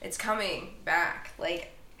there. It's coming back.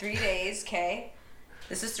 Like 3 days, okay?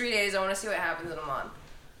 This is 3 days. I want to see what happens in a month.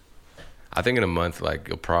 I think in a month, like,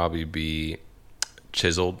 you'll probably be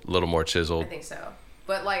chiseled, a little more chiseled. I think so.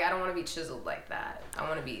 But, like, I don't want to be chiseled like that. I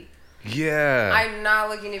want to be... Yeah. I'm not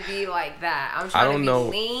looking to be like that. I'm trying to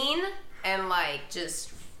be lean and, like,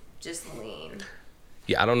 just lean.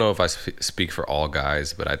 Yeah, I don't know if I speak for all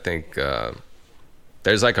guys, but I think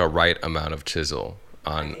there's, like, a right amount of chisel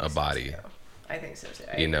on a body. Too. I think so, too.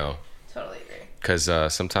 You know? Totally agree. Because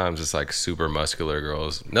sometimes it's like super muscular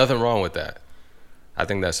girls. Nothing wrong with that. I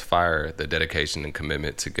think that's fire, the dedication and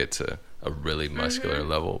commitment to get to a really muscular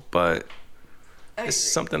level. But it's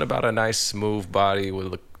something about a nice, smooth body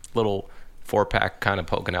with a little 4-pack kind of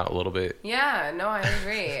poking out a little bit. Yeah, no, I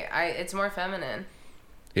agree. It's more feminine.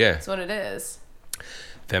 Yeah. That's what it is.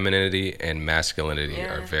 Femininity and masculinity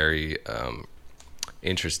are very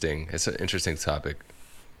interesting. It's an interesting topic.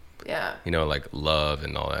 Yeah. You know, like love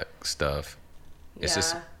and all that stuff. It's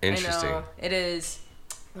just interesting. I know. It is.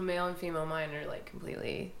 The male and female mind are like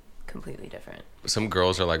completely different. Some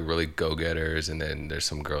girls are like really go-getters, and then there's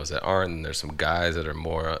some girls that aren't, and there's some guys that are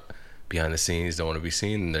more behind the scenes, don't want to be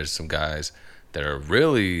seen, and there's some guys that are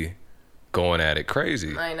really going at it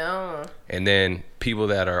crazy. I know. And then people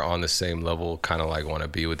that are on the same level kind of like want to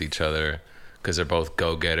be with each other because they're both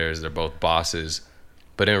go-getters, they're both bosses.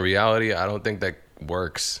 But in reality, I don't think that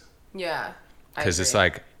works. Yeah. Because it's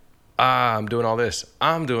like, I'm doing all this.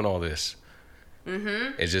 I'm doing all this.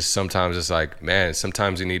 Mm-hmm. It's just sometimes it's like, man,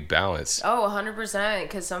 sometimes you need balance. Oh, 100%.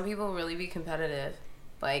 Because some people really be competitive.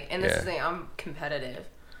 Like, and this is the thing, I'm competitive.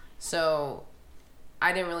 So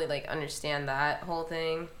I didn't really like understand that whole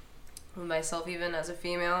thing with myself, even as a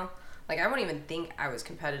female. Like, I wouldn't even think I was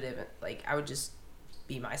competitive. Like, I would just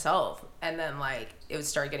be myself. And then, like, it would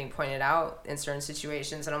start getting pointed out in certain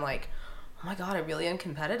situations. And I'm like, oh my God, I really am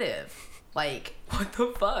competitive. Like, what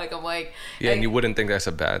the fuck? I'm like... Yeah, and you wouldn't think that's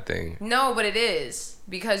a bad thing. No, but it is.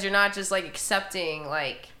 Because you're not just, like, accepting,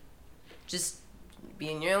 like, just be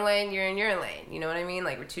in your lane, you're in your lane. You know what I mean?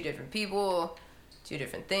 Like, we're two different people, two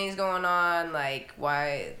different things going on. Like,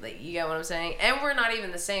 why... Like, you get what I'm saying? And we're not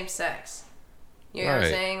even the same sex. You know what I'm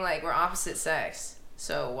saying? Like, we're opposite sex.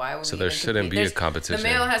 So why would we... So there shouldn't be a competition. The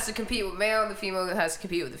male has to compete with male, the female has to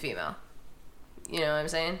compete with the female. You know what I'm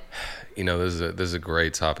saying? You know, this is a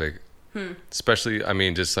great topic. Especially, I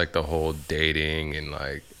mean, just like the whole dating and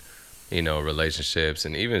like, you know, relationships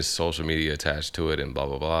and even social media attached to it and blah,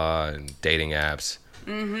 blah, blah, and dating apps.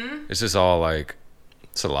 Mm-hmm. It's just all like,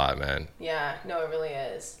 It's a lot, man. Yeah, no, it really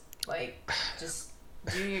is. Like, just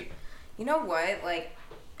do you know what? Like,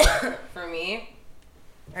 for me,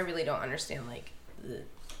 I really don't understand like the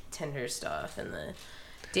Tinder stuff and the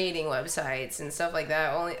dating websites and stuff like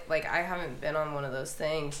that. Only like I haven't been on one of those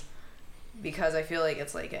things because I feel like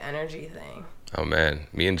it's like an energy thing. Oh man,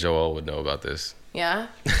 me and Joel would know about this. Yeah?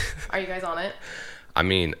 Are you guys on it? I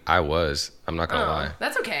mean, I was. I'm not gonna lie.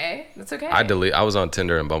 That's okay. That's okay. I was on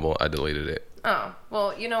Tinder and Bumble. I deleted it. Oh,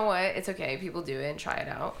 well, you know what? It's okay. People do it and try it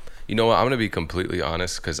out. You know what? I'm gonna be completely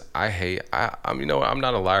honest, because I'm you know what? I'm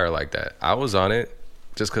not a liar like that. I was on it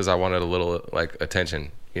just because I wanted a little like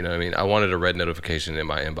attention. You know what I mean? I wanted a red notification in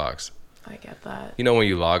my inbox. I get that. You know when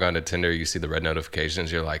you log on to Tinder, you see the red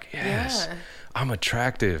notifications. You're like, yes, yeah. I'm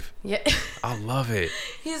attractive. Yeah. I love it.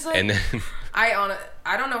 He's like, and then I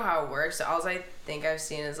don't know how it works. All I think I've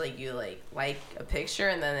seen is like you like a picture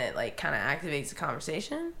and then it like kind of activates a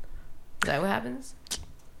conversation. Is that what happens?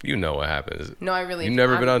 You know what happens. No, I really. You've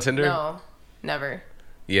never been on Tinder? No, never.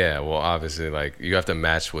 Yeah, well, obviously, like you have to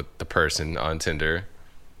match with the person on Tinder,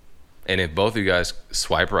 and if both of you guys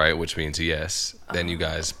swipe right, which means yes, then you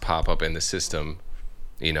guys pop up in the system,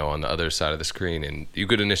 you know, on the other side of the screen, and you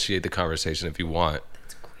could initiate the conversation if you want.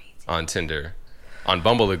 That's crazy. On Tinder, on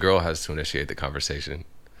Bumble, the girl has to initiate the conversation,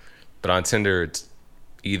 but on Tinder, it's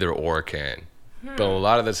either or can. But a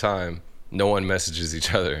lot of the time, no one messages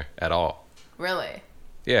each other at all. Really?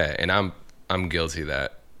 Yeah, and I'm guilty of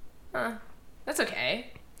that. Huh. That's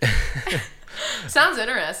okay. Sounds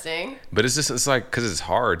interesting. But it's like, because it's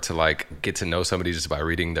hard to like get to know somebody just by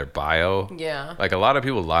reading their bio. Yeah. Like a lot of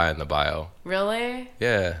people lie in the bio. Really?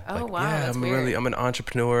 Yeah. Oh, like, wow. Yeah, that's weird. I'm an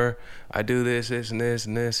entrepreneur. I do this, and this,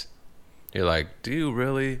 and this. You're like, do you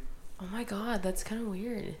really? Oh my God, that's kind of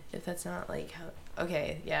weird. If that's not like how.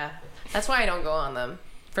 Okay, yeah. That's why I don't go on them.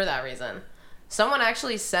 For that reason. Someone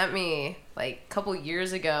actually sent me like a couple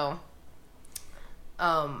years ago.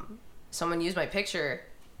 Someone used my picture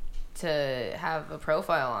to have a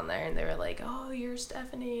profile on there, and they were like, "Oh, you're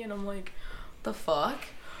Stephanie," and I'm like, "The fuck?"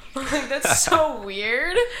 I'm like, that's so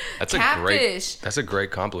weird. That's Catfish. That's a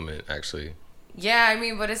great compliment, actually. Yeah, I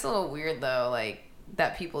mean, but it's a little weird though, like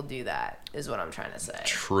that people do that is what I'm trying to say.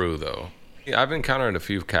 True though. Yeah, I've encountered a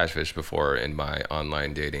few catfish before in my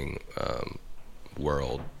online dating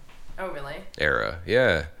world. Oh, really? Era.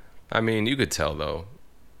 Yeah. I mean, you could tell though.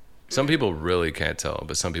 Some people really can't tell,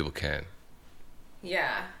 but some people can.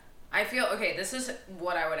 Yeah. I feel, okay, this is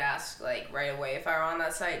what I would ask, like, right away. If I were on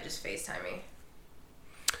that site, just FaceTime me.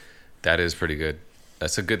 That is pretty good.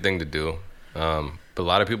 That's a good thing to do. But a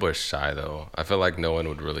lot of people are shy, though. I feel like no one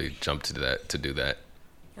would really jump to do that. You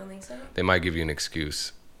don't think so? They might give you an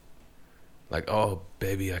excuse. Like, oh,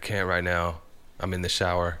 baby, I can't right now. I'm in the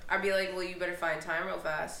shower. I'd be like, well, you better find time real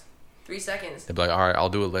fast. 3 seconds. They'd be like, all right, I'll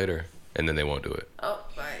do it later. And then they won't do it. Oh,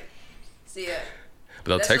 bye. See ya. But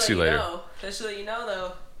they'll text you later. That's to let you know,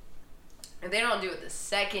 though. If they don't do it the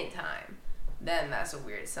second time, then that's a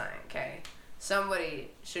weird sign, okay? Somebody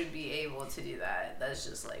should be able to do that. That's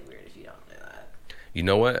just, like, weird if you don't do that. You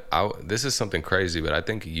know what? This is something crazy, but I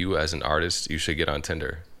think you, as an artist, you should get on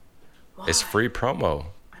Tinder. Why? It's free promo.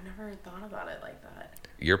 I never thought about it like that.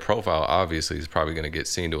 Your profile, obviously, is probably going to get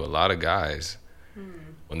seen to a lot of guys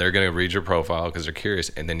when they're going to read your profile because they're curious,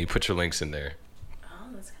 and then you put your links in there. Oh,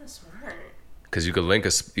 that's kind of smart. Because you could link the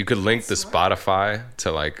Spotify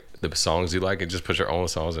to, like, the songs you like and just put your own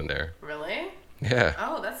songs in there. Really? Yeah.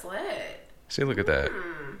 Oh, that's lit. See, look at that.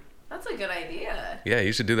 That's a good idea. Yeah,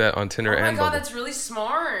 you should do that on Tinder and Bumble. Oh my God, that's really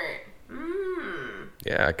smart.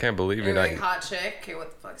 Yeah, I can't believe you're like, hot chick. Okay,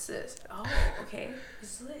 what the fuck's this? Oh, okay.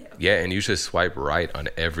 This is lit. Okay. Yeah, and you should swipe right on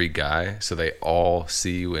every guy so they all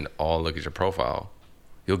see you and all look at your profile.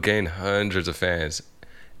 You'll gain hundreds of fans,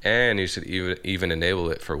 and you should even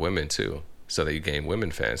enable it for women too, so that you gain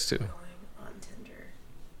women fans too. Going on Tinder.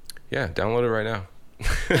 Yeah, download it right now.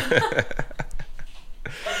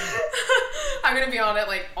 I'm gonna be on it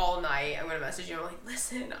like all night. I'm gonna message you. I'm like,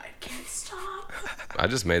 listen, I can't stop. I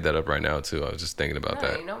just made that up right now too. I was just thinking about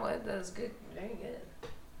that. You know what? That was good. Very good.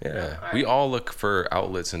 Yeah, we all look for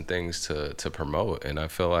outlets and things to promote, and I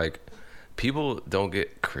feel like people don't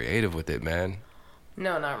get creative with it, man.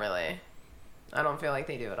 No, not really. I don't feel like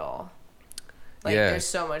they do at all. Like, there's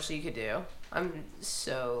so much you could do. I'm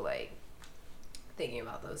so, like, thinking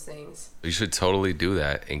about those things. You should totally do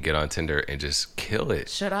that and get on Tinder and just kill it.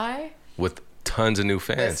 Should I? With tons of new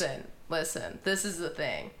fans. Listen. This is the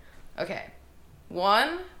thing. Okay.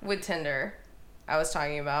 One, with Tinder, I was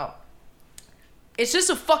talking about, it's just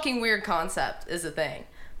a fucking weird concept is the thing.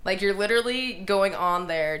 Like, you're literally going on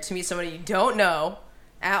there to meet somebody you don't know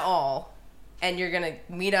at all, and you're gonna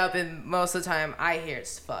meet up, and most of the time, I hear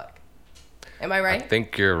it's fuck. Am I right? I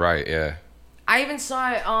think you're right. Yeah. I even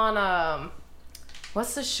saw it on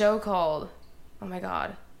what's the show called? Oh my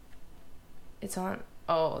god. It's on.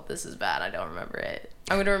 Oh, this is bad. I don't remember it.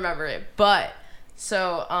 I'm gonna remember it. But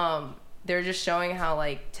so they're just showing how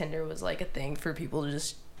like Tinder was like a thing for people to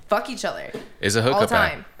just fuck each other. It's a hookup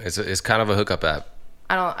app. It's kind of a hookup app.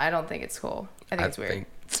 I don't think it's cool. I think it's weird.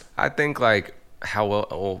 I think like how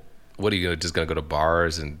well. What are you just gonna go to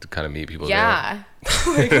bars and kind of meet people? Yeah.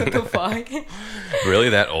 Like, what the fuck? Really,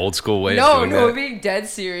 that old school way of doing that? No, being dead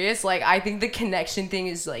serious. Like, I think the connection thing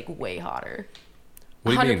is like way hotter.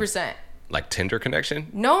 100%. Like Tinder connection?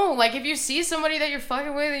 No, like if you see somebody that you're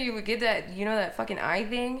fucking with and you get that, you know, that fucking eye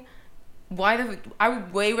thing. I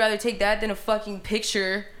would way rather take that than a fucking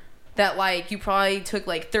picture that like you probably took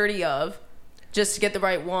like 30 of just to get the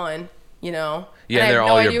right one. You know? Yeah, and they're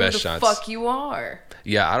all your best shots. Fuck you are.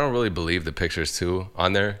 Yeah, I don't really believe the pictures too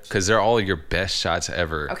on there because they're all your best shots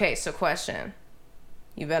ever. Okay, so question.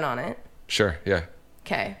 You've been on it? Sure, yeah.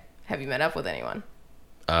 Okay. Have you met up with anyone?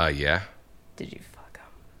 Yeah. Did you fuck them?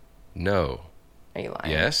 No. Are you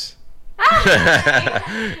lying? Yes.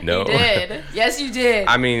 No. You did. Yes, you did.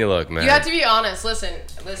 I mean, look, man. You have to be honest. Listen,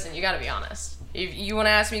 you got to be honest. If you want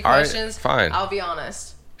to ask me questions, all right, fine. I'll be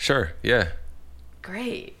honest. Sure, yeah.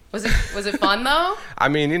 Great. Was it fun though? I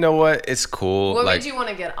mean, you know what? It's cool. What made you want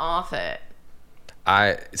to get off it?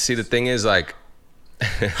 I see. The thing is, like,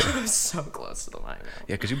 I'm so close to the mic.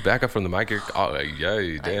 Yeah, cause you back up from the mic. Yeah,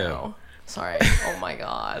 damn. I know. Sorry. Oh my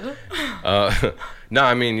god. No,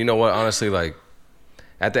 I mean, you know what? Honestly, like,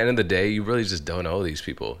 at the end of the day, you really just don't know these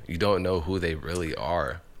people. You don't know who they really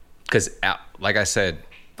are. Cause, like I said.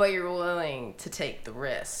 But you're willing to take the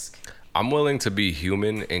risk. I'm willing to be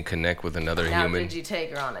human and connect with another human. Now, did you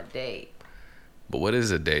take her on a date? But what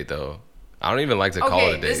is a date, though? I don't even like to call it a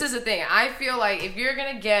date. Okay, this is the thing. I feel like if you're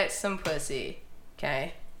going to get some pussy,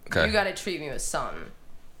 okay, you got to treat me with something.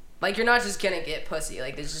 Like, you're not just going to get pussy.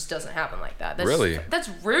 Like, this just doesn't happen like that. Really? That's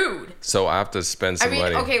rude. So I have to spend some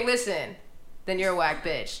money. Okay, listen. Then you're a whack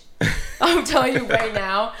bitch. I'm telling you right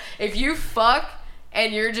now, if you fuck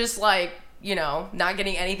and you're just, like, you know, not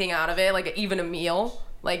getting anything out of it, like even a meal,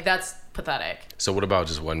 like, that's pathetic. So what about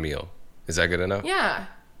just one meal? Is that good enough? Yeah.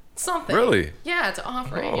 Something. Really? Yeah, it's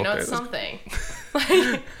offering. You know, it's something.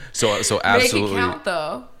 So absolutely. Make it count,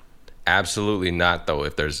 though. Absolutely not, though.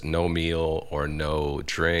 If there's no meal or no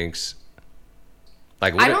drinks,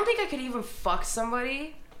 like I don't think I could even fuck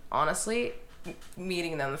somebody. Honestly,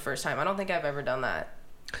 meeting them the first time, I don't think I've ever done that.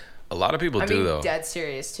 A lot of people do, though. Dead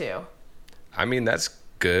serious too. I mean, that's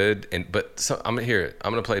good, I'm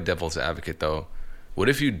gonna play devil's advocate though. What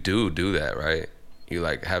if you do that, right? You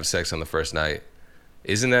like have sex on the first night.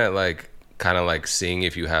 Isn't that like kind of like seeing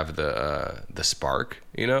if you have the spark,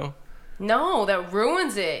 you know? No, that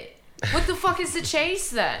ruins it. What the fuck is the chase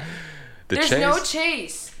then? There's no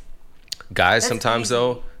chase. Guys, sometimes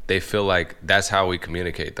though, they feel like that's how we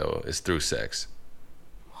communicate though, is through sex.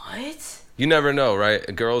 What? You never know,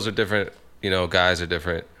 right? Girls are different, you know, guys are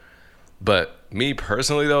different. But me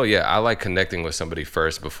personally, though, yeah, I like connecting with somebody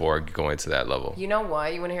first before going to that level. You know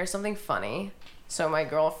what? You want to hear something funny? So my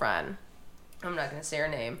girlfriend, I'm not going to say her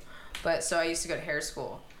name, but so I used to go to hair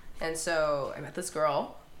school. And so I met this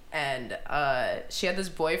girl, and she had this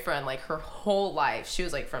boyfriend, like, her whole life. She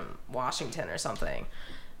was, like, from Washington or something.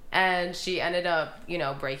 And she ended up, you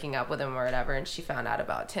know, breaking up with him or whatever, and she found out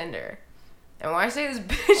about Tinder. And when I say this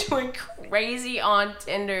bitch went crazy on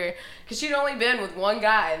Tinder, because she'd only been with one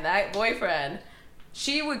guy and that boyfriend,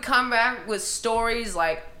 she would come back with stories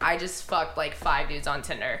like, I just fucked like 5 dudes on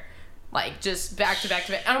Tinder. Like, just back to back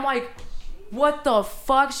to back. And I'm like, what the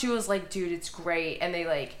fuck? She was like, dude, it's great. And they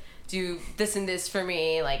like do this and this for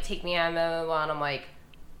me, like take me on, blah, blah, blah. And I'm like,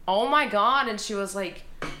 oh my God. And she was like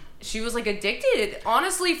addicted.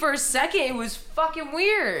 Honestly, for a second, it was fucking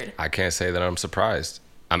weird. I can't say that I'm surprised.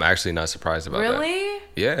 I'm actually not surprised about that. Really?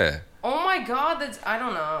 Yeah. Oh my God, I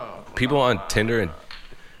don't know. People on Tinder and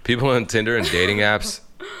dating apps,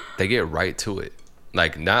 they get right to it.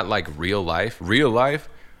 Like, not like real life. Real life,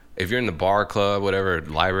 if you're in the bar, club, whatever,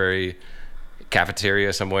 library,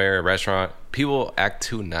 cafeteria somewhere, restaurant, people act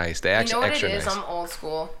too nice. They act extra nice. You know what it is? I'm old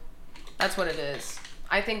school. That's what it is.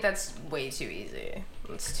 I think that's way too easy.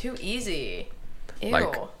 It's too easy. Ew.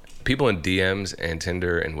 Like, people in DMs and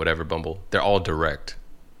Tinder and whatever, Bumble, they're all direct.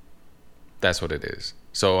 That's what it is.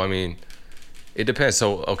 So, I mean, it depends.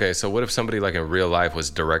 So, okay, so what if somebody like in real life was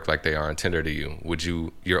direct like they are on Tinder to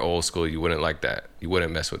you? You're old school, you wouldn't like that? You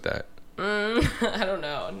wouldn't mess with that? I don't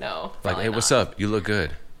know. No. Like, hey, what's up? You look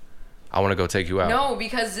good. I want to go take you out. No,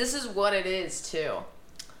 because this is what it is, too.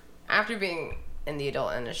 After being in the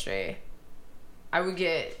adult industry, I would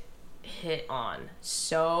get hit on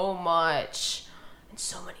so much, and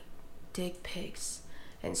so many dick pics,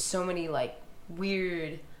 and so many like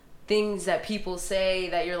weird things that people say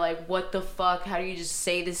that you're like, what the fuck? How do you just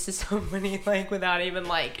say this to somebody like without even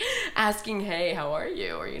like asking, hey, how are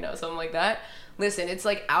you? Or, you know, something like that. Listen, it's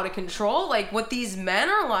like out of control. Like what these men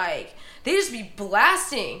are like, they just be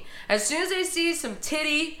blasting. As soon as they see some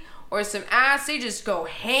titty or some ass, they just go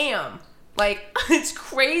ham. Like, it's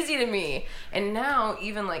crazy to me. And now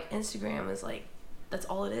even like Instagram is like, that's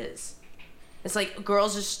all it is. It's like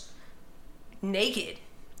girls just naked.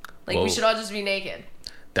 Like, we should all just be naked.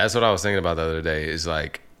 That's what I was thinking about the other day, is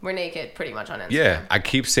like, we're naked pretty much on Instagram. Yeah, I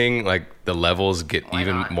keep seeing like the levels get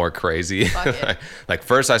more crazy. Like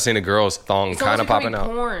first I seen a girl's thong kind of popping out.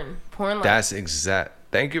 Porn. Like, that's exact.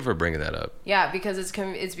 Thank you for bringing that up. Yeah, because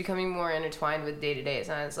it's becoming more intertwined with day to day.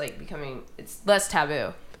 It's like it's less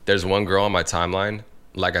taboo. There's one girl on my timeline.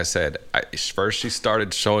 Like I said, first she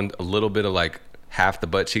started showing a little bit of like half the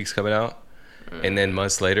butt cheeks coming out, and then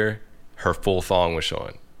months later, her full thong was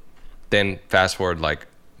showing. Then fast forward like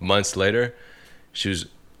months later,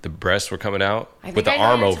 the breasts were coming out with the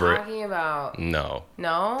arm over it. About. No.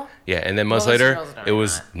 Yeah, and then months later, it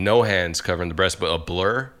was no hands covering the breast, but a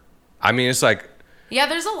blur. I mean, it's like. Yeah,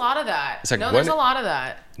 there's a lot of that. It's like, there's a lot of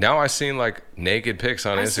that. Now I've seen like naked pics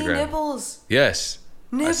on Instagram. I see nipples. Yes.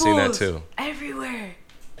 I've seen that too. Everywhere.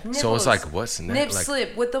 Nipples. So it's like, what's next? Nip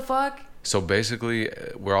slip. What the fuck? So basically,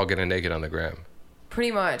 we're all getting naked on the gram.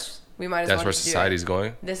 Pretty much. We might as well. That's where society's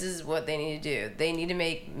going. This is what they need to do. They need to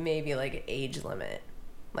make maybe like an age limit,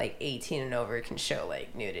 like 18 and over can show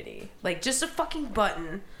like nudity, like just a fucking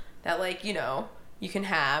button that like, you know, you can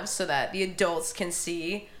have so that the adults can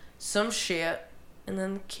see some shit, and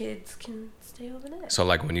then the kids can stay over there. So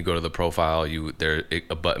like when you go to the profile,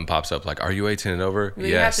 a button pops up like, are you 18 and over? Well,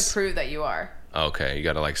 yes. You have to prove that you are. Okay, you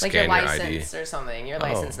gotta like scan your license ID or something, your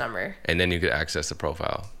license number, and then you could access the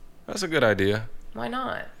profile. That's a good idea. Why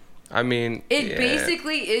not? I mean, it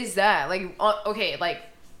basically is that. Like, okay, like,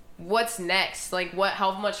 what's next? Like,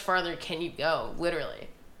 how much farther can you go? Literally.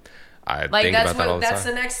 I think about that all the time. That's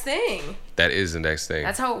the next thing. That is the next thing.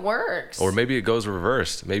 That's how it works. Or maybe it goes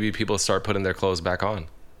reversed. Maybe people start putting their clothes back on.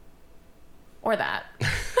 Or that.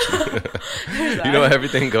 You know,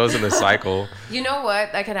 everything goes in a cycle. You know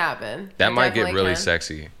what? That could happen. That might get really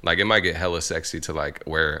sexy. Like, it might get hella sexy to, like,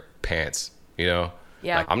 wear pants, you know?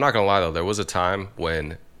 Yeah. Like, I'm not gonna lie, though. There was a time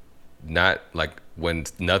when when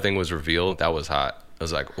nothing was revealed, that was hot. I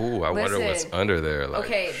was like, ooh, I wonder what's under there. Like,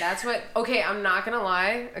 okay, I'm not gonna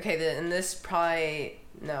lie. Okay, and this probably,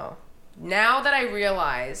 no. Now that I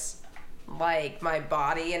realize, like, my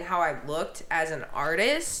body and how I looked as an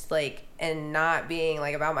artist, like, and not being,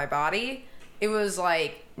 like, about my body, it was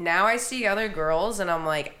like, now I see other girls and I'm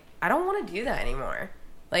like, I don't want to do that anymore.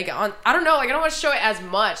 Like, I don't know, like, I don't want to show it as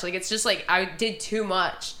much. Like, it's just, like, I did too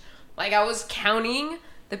much. Like, I was counting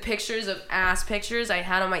the pictures of ass pictures I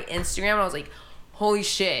had on my Instagram, and I was like, holy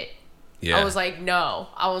shit. Yeah. I was like, no.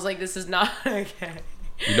 I was like, this is not okay.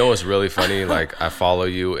 You know what's really funny? Like, I follow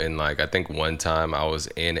you, and, like, I think one time I was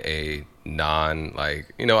in a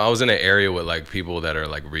I was in an area with, like, people that are,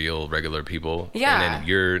 like, real, regular people. Yeah. And then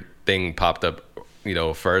your thing popped up, you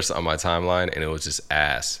know, first on my timeline, and it was just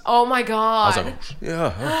ass. Oh, my God. I was like,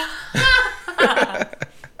 yeah.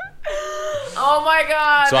 Oh my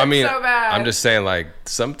God. So I mean, so bad. I'm just saying, like,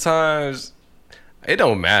 sometimes it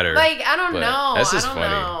don't matter. Like, I don't know. That's just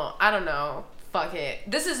funny. I don't know. Fuck it.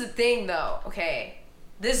 This is the thing, though. Okay.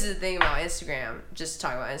 This is the thing about Instagram. Just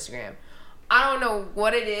talking about Instagram. I don't know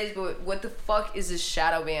what it is, but what the fuck is this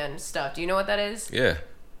shadow ban stuff? Do you know what that is? Yeah.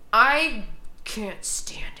 I can't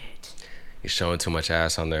stand it. You're showing too much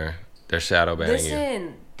ass on there. They're shadow banning you.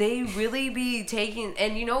 Listen, they really be taking,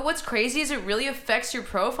 and you know what's crazy is it really affects your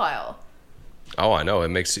profile. Oh, I know. It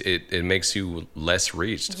makes you less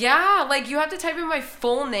reached. Yeah, like you have to type in my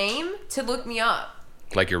full name to look me up.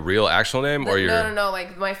 Like your real actual name, or your no,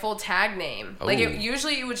 like my full tag name. Ooh. Like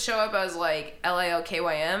usually it would show up as like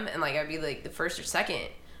LALKYM, and like I'd be like the first or second,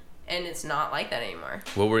 and it's not like that anymore.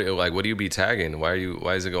 What do you be tagging? Why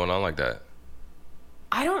is it going on like that?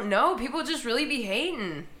 I don't know. People just really be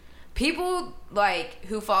hating. People like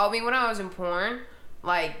who followed me when I was in porn,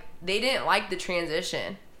 like they didn't like the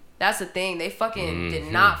transition. That's the thing. They fucking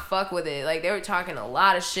did not fuck with it. Like, they were talking a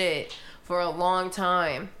lot of shit for a long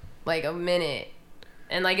time. Like, a minute.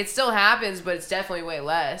 And, like, it still happens, but it's definitely way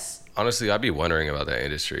less. Honestly, I'd be wondering about that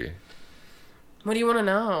industry. What do you want to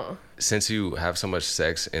know? Since you have so much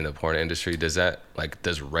sex in the porn industry, does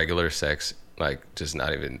regular sex, like, just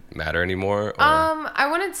not even matter anymore? Or? I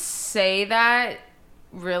wouldn't say that,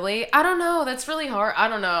 really. I don't know. That's really hard. I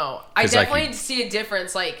don't know. I definitely see a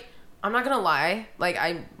difference, like, I'm not gonna lie, like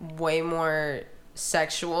I'm way more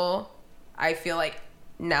sexual, I feel like,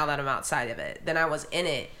 now that I'm outside of it than I was in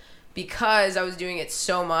it, because I was doing it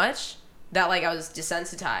so much that like I was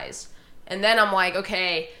desensitized. And then I'm like,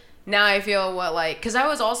 okay, now I feel what, like, because I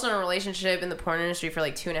was also in a relationship in the porn industry for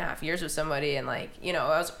like 2.5 years with somebody, and like, you know,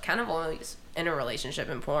 I was kind of only in a relationship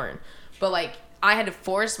in porn, but like I had to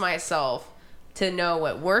force myself to know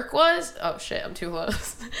what work was. Oh shit, I'm too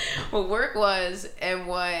close. What work was and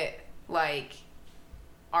what like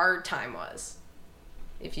our time was,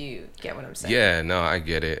 if you get what I'm saying. Yeah, no, I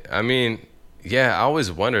get it. I mean, yeah, I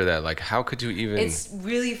always wonder that, like, how could you even... It's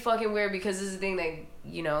really fucking weird, because this is the thing that,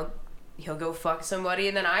 you know, he'll go fuck somebody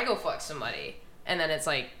and then I go fuck somebody. And then it's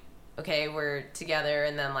like, okay, we're together,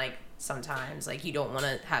 and then like sometimes like you don't want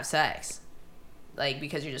to have sex. Like,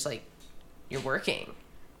 because you're just like, you're working.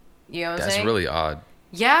 You know what I'm saying? That's really odd.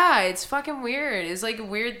 Yeah, it's fucking weird. It's like a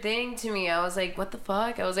weird thing to me. I was like, what the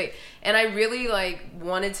fuck? I was like, and I really like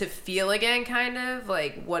wanted to feel again, kind of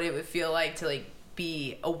like what it would feel like to like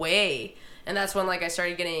be away. And that's when like I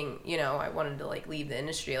started getting, you know, I wanted to like leave the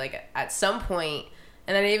industry like at some point,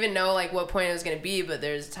 and I didn't even know like what point it was going to be, but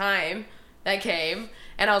there's time that came,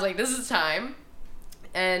 and I was like, this is time.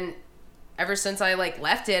 And ever since I like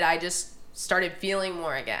left it, I just started feeling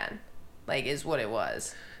more again, like, is what it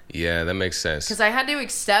was. Yeah, that makes sense. Because I had to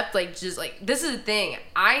accept, like, just, like, this is the thing.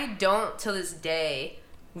 I don't, till this day,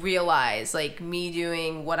 realize, like, me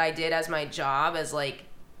doing what I did as my job as, like,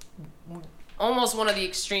 almost one of the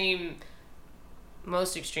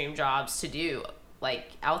most extreme jobs to do,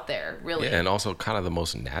 like, out there, really. Yeah, and also kind of the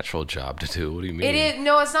most natural job to do. What do you mean? It is,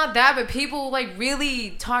 no, it's not that, but people, like, really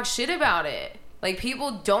talk shit about it. Like, people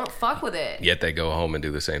don't fuck with it. Yet they go home and do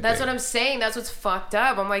the same thing. That's what I'm saying. That's what's fucked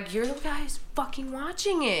up. I'm like, you're the guys fucking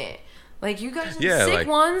watching it. Like, you guys are the sick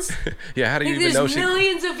ones. Yeah, how do you like, even know there's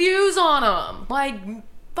millions of views on them. Like,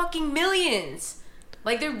 fucking millions.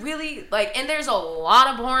 Like, they're really, like, and there's a lot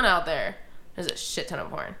of porn out there. There's a shit ton of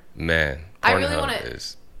porn. Man, I really want to...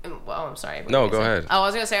 Well, I'm sorry. No, go ahead. I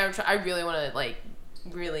was going to say, I really want to, like,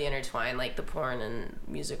 really intertwine, like, the porn and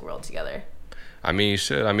music world together. I mean, you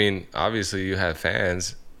should. I mean, obviously you have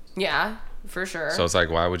fans. Yeah, for sure. So it's like,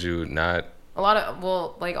 why would you not?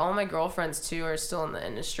 Like, all my girlfriends too are still in the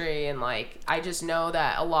industry, and like, I just know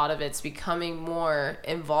that a lot of it's becoming more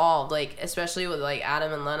involved, like, especially with like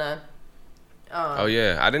Adam and Lena. Oh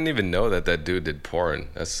yeah, I didn't even know that dude did porn.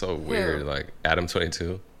 That's so weird. Like Adam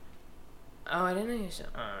 22. Oh, I didn't know you should.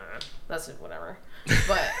 That's whatever.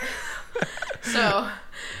 But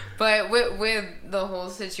but with the whole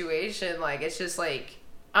situation, like, it's just like,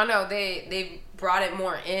 I don't know, they brought it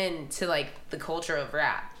more into like the culture of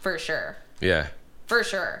rap, for sure. Yeah. For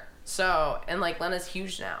sure. So, and like Lena's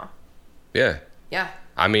huge now. Yeah. Yeah.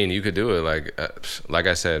 I mean, you could do it. Like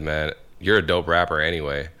I said, man, you're a dope rapper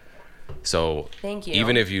anyway. So thank you.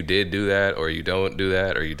 Even if you did do that, or you don't do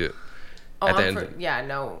that, or you do.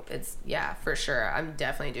 Yeah, for sure. I'm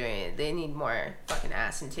definitely doing it. They need more fucking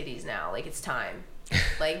ass and titties now. Like, it's time.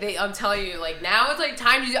 Like, I'm telling you, like, now it's like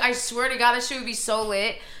time to do. I swear to God, this shit would be so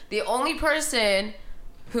lit. The only person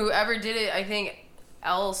who ever did it, I think,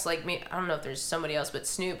 else, like me, I don't know if there's somebody else, but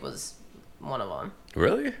Snoop was one of them.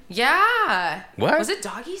 Really? Yeah. What? Was it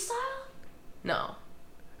Doggy Style? No.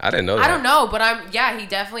 I didn't know that. I don't know, but he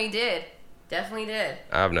definitely did. Definitely did.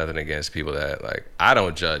 I have nothing against people that, like, I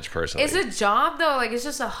don't judge personally. It's a job though, like, it's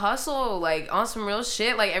just a hustle, like, on some real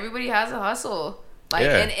shit. Like, everybody has a hustle. Like,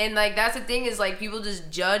 yeah. and like, that's the thing, is like, people just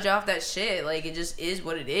judge off that shit. Like, it just is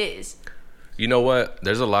what it is. You know what?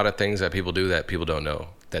 There's a lot of things that people do that people don't know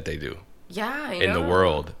that they do. Yeah, I know. In the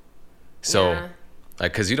world. So, yeah.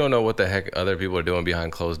 Like, because you don't know what the heck other people are doing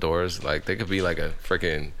behind closed doors. Like, they could be like a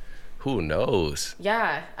freaking, who knows?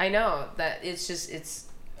 Yeah, I know. That it's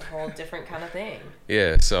a whole different kind of thing.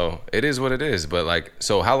 Yeah, so it is what it is. But like,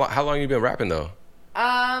 so how long you been rapping though?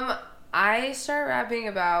 I started rapping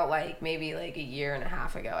about like maybe like a year and a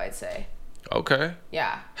half ago, I'd say. Okay.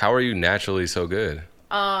 Yeah. How are you naturally so good?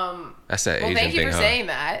 That's that Asian thing, well, thank you for saying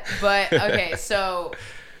that. But okay, so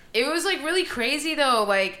it was like really crazy though.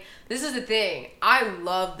 Like, this is the thing. I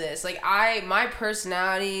love this. Like, my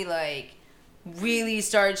personality like really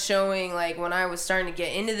started showing like when I was starting to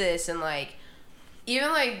get into this, and like even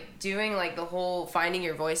like doing like the whole finding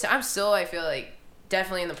your voice. I'm still, I feel like,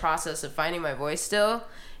 definitely in the process of finding my voice still,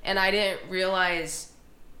 and I didn't realize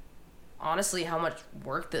honestly how much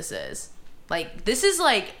work this is. Like, this is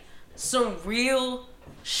like some real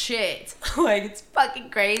shit. Like, it's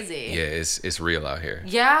fucking crazy. Yeah, it's real out here.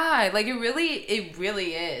 Yeah, like it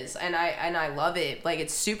really is, and I love it. Like,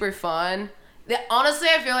 it's super fun. Honestly,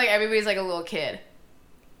 I feel like everybody's like a little kid.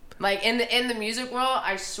 Like, in the music world,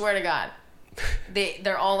 I swear to God,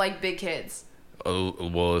 They're all like big kids. Oh,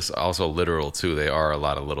 well, it's also literal too. They are a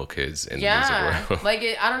lot of little kids in the music world.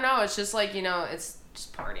 Like I don't know. It's just like, you know, it's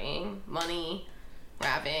just partying, money,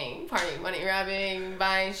 rapping, partying, money, rapping,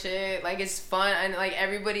 buying shit. Like it's fun, and like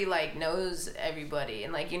everybody like knows everybody,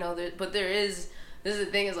 and like, you know, but this is the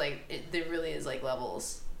thing, is like there really is like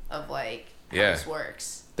levels of like how this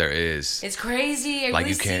works. There is. It's crazy. I like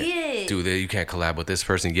really you can't see it. do that. You can't collab with this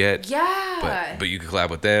person yet. Yeah. But you can collab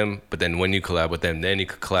with them. But then when you collab with them, then you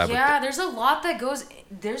could collab with. Yeah, there's a lot that goes.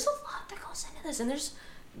 There's a lot that goes into this, and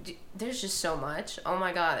there's just so much. Oh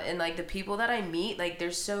my god! And like the people that I meet, like they're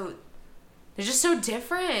just so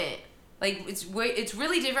different. Like it's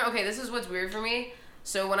really different. Okay, this is what's weird for me.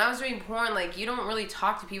 So when I was doing porn, like you don't really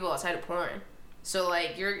talk to people outside of porn. So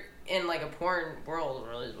like you're in like a porn world,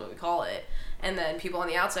 really is what we call it. And then people on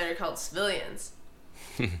the outside are called civilians.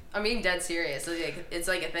 I'm being dead serious. It's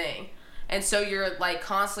like a thing. And so you're like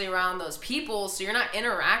constantly around those people, so you're not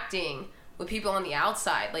interacting with people on the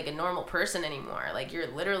outside like a normal person anymore. Like you're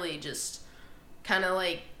literally just kind of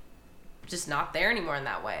like just not there anymore in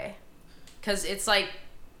that way. Because it's like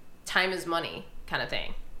time is money kind of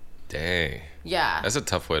thing. Dang. Yeah. That's a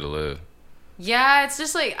tough way to live. Yeah, it's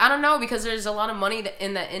just like, I don't know, because there's a lot of money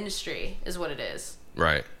in that industry is what it is.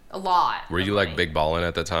 Right. A lot. Were you like big balling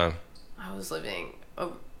at the time? I was living,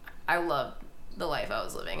 I loved the life I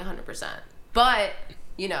was living 100%. But,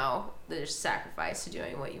 you know, there's sacrifice to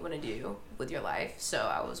doing what you want to do with your life. So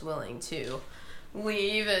I was willing to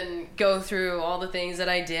leave and go through all the things that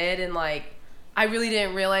I did. And like, I really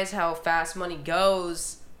didn't realize how fast money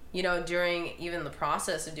goes, you know, during even the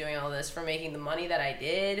process of doing all this, from making the money that I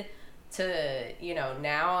did to, you know,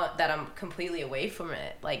 now that I'm completely away from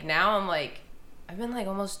it. Like now I'm like, I've been like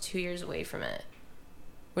almost 2 years away from it,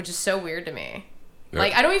 which is so weird to me. Yep.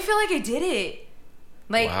 Like I don't even feel like I did it.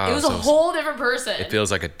 Like wow, it was a whole different person. It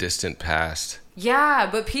feels like a distant past. Yeah,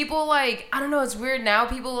 but people like, I don't know, it's weird now.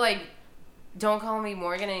 People like don't call me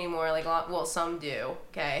Morgan anymore. Like, well, some do,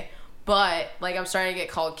 okay? But like I'm starting to get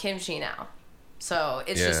called Kimchi now. So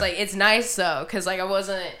it's just like, it's nice though, because like I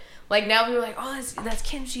wasn't, like now people are like, oh, that's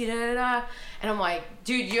Kimchi, da da da. And I'm like,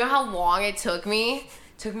 dude, you know how long it took me?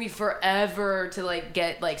 Took me forever to like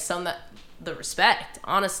get like the respect,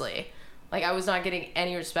 honestly. Like I was not getting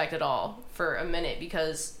any respect at all for a minute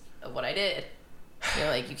because of what I did.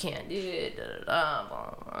 They're like, you can't do it, da, da, da,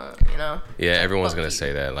 blah, blah, you know? Yeah, everyone's gonna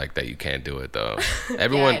say that, like that you can't do it though.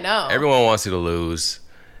 Everyone, yeah, I know. Everyone wants you to lose,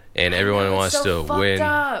 and everyone wants so to win.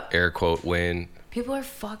 Up. Air quote win. People are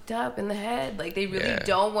fucked up in the head. Like they really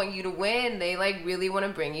don't want you to win. They like really want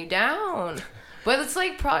to bring you down. But it's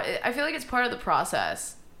like, I feel like it's part of the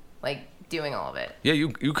process, like doing all of it. Yeah,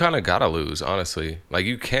 you kind of gotta lose, honestly. Like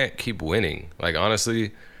you can't keep winning. Like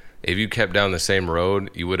honestly, if you kept down the same road,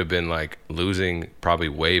 you would have been like losing probably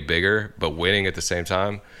way bigger, but winning at the same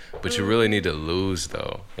time. But you really need to lose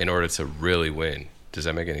though in order to really win. Does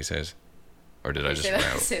that make any sense? Or did I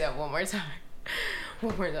just say that one more time?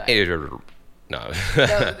 One more time. No.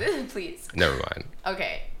 No, please. Never mind.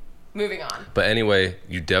 Okay, moving on. But anyway,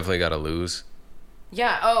 you definitely gotta lose.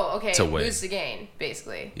 Yeah. Oh, okay. To win. Lose the gain,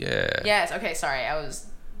 basically. Yeah. Yes. Okay. Sorry, I was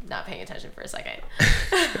not paying attention for a second.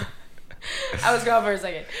 I was gone for a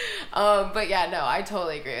second. But yeah, no, I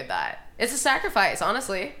totally agree with that. It's a sacrifice,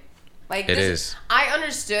 honestly. Like it is. I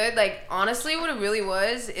understood. Like honestly, what it really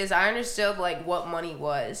was is I understood like what money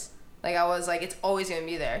was. Like I was like, it's always gonna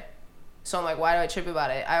be there. So I'm like, why do I trip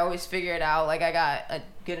about it? I always figure it out. Like I got a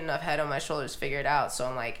good enough head on my shoulders to figure it out. So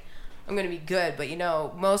I'm like, I'm gonna be good. But you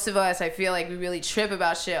know, most of us, I feel like we really trip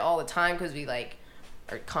about shit all the time because we like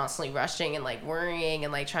are constantly rushing and like worrying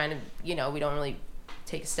and like trying to, you know, we don't really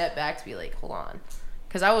take a step back to be like, hold on.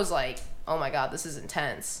 Because I was like, oh my god, this is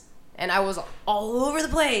intense. And I was all over the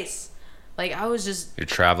place. Like I was just... You're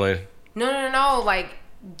traveling? No. Like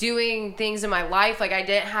doing things in my life. Like I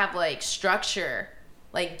didn't have like structure.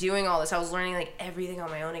 Like doing all this. I was learning like everything on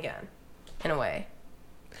my own again. In a way.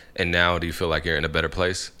 And now do you feel like you're in a better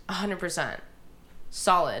place? 100%.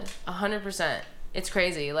 Solid. 100%. It's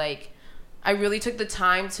crazy. Like I really took the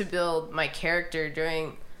time to build my character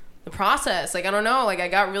during the process. Like I don't know. Like I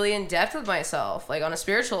got really in depth with myself. Like on a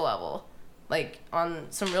spiritual level. Like on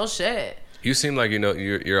some real shit. You seem like, you know,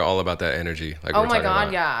 you're all about that energy. Like oh my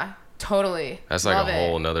god, yeah. Totally. That's like a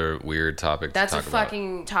whole another weird topic That's to talk a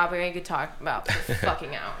fucking topic I could talk about for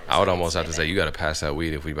fucking hours. I would almost have to say, you got to pass that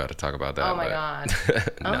weed if we about to talk about that. Oh my god.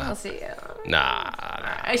 Nah. I'll see you. Nah.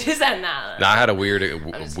 I just said nah. Nah, I had a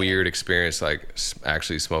weird experience, like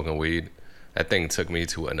actually smoking weed. That thing took me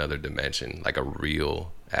to another dimension, like a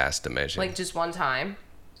real ass dimension. Like just one time?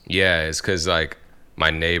 Yeah, it's because like my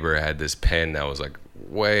neighbor had this pen that was like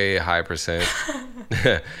way high percent.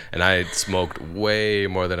 And I smoked way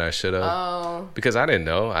more than I should have. Oh. Because I didn't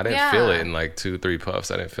know. I didn't feel it in like 2-3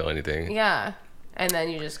 puffs. I didn't feel anything. Yeah. And then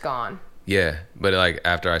you're just gone. Yeah. But like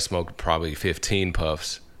after I smoked probably 15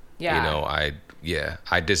 puffs, you know,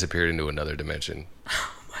 I disappeared into another dimension.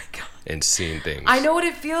 Oh my God. And seeing things. I know what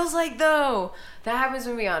it feels like though. That happens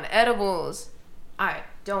with me on edibles. I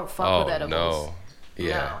don't fuck with edibles. No.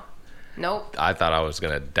 Yeah. No. Nope. I thought I was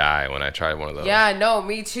gonna die when I tried one of those. Yeah, no,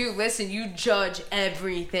 me too. Listen, you judge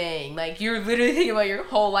everything. Like, you're literally thinking about your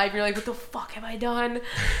whole life. You're like, what the fuck have I done?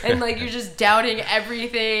 And like, you're just doubting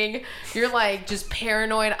everything. You're like, just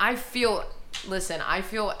paranoid. I feel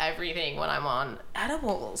everything when I'm on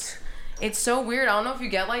edibles. It's so weird. I don't know if you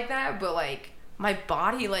get like that, but like, my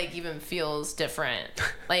body like even feels different.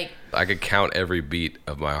 Like, I could count every beat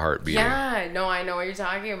of my heart beating. Yeah, no, I know what you're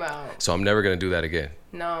talking about. So I'm never gonna do that again.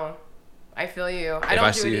 No, I feel you. I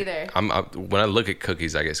don't do it either. When I look at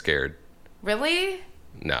cookies, I get scared. Really?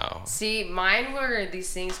 No. See, mine were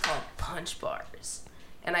these things called punch bars,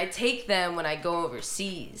 and I take them when I go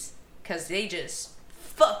overseas because they just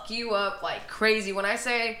fuck you up like crazy. When I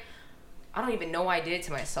say, I don't even know why I did it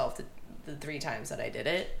to myself the 3 times that I did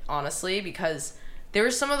it, honestly, because there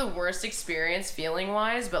was some of the worst experience feeling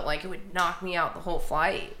wise, but like it would knock me out the whole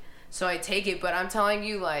flight. So I take it, but I'm telling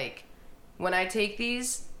you, like, when I take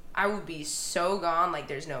these, I would be so gone. Like,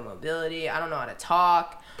 there's no mobility. I don't know how to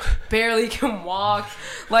talk. Barely can walk.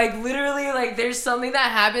 Like, literally, like, there's something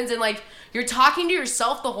that happens, and like, you're talking to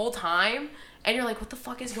yourself the whole time, and you're like, what the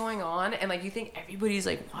fuck is going on? And like, you think everybody's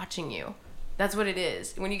like watching you. That's what it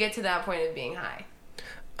is when you get to that point of being high.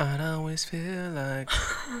 I always feel like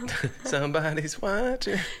somebody's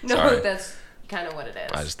watching. No, Sorry. that's kind of what it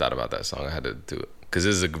is. I just thought about that song. I had to do it because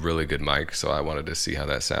this is a really good mic, so I wanted to see how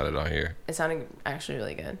that sounded on here. It sounded actually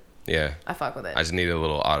really good. Yeah, I fuck with it. I just needed a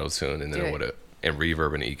little auto tune and then it would have and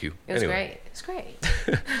reverb and EQ. It was great. It's great.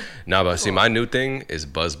 Nah, but see, my new thing is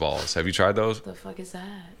buzz balls. Have you tried those? What the fuck is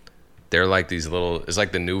that? They're like these little. It's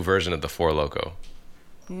like the new version of the Four Loko.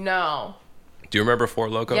 No. Do you remember Four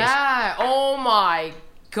Lokos? Yeah. Oh my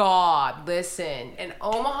God. Listen, in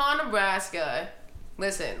Omaha, Nebraska.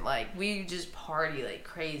 Listen, like, we just party like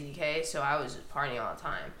crazy, okay? So I was just partying all the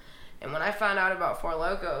time. And when I found out about Four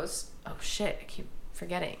Lokos, oh shit, I keep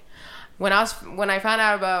forgetting. When I found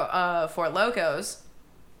out about Four Lokos,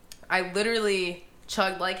 I literally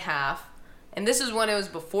chugged like half. And this is when it was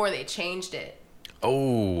before they changed it.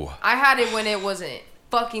 Oh. I had it when it wasn't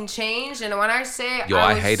fucking changed. And when I say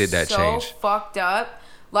I hated that change. So fucked up,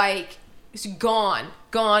 like, it's gone.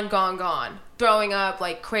 Throwing up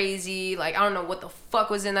like crazy. Like, I don't know what the fuck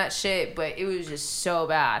was in that shit, but it was just so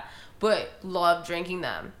bad. But loved drinking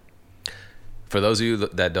them. For those of you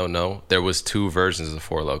that don't know, there was 2 versions of the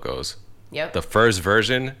Four Lokos. Yep. The first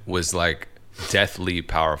version was like deathly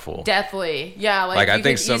powerful. Deathly. Yeah, like you I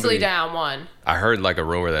think could easily down one. I heard like a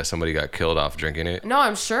rumor that somebody got killed off drinking it. No,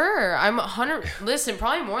 I'm sure. I'm 100. Listen,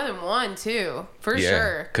 probably more than one too, for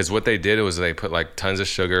sure. Because what they did was they put like tons of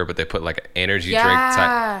sugar, but they put like energy drink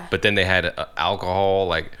type. But then they had alcohol.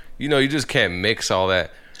 Like, you know, you just can't mix all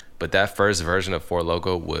that. But that first version of Four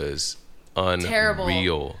Loko was unreal.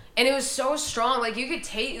 Terrible. And it was so strong. Like, you could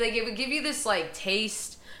taste. Like, it would give you this like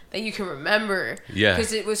taste that you can remember. Yeah.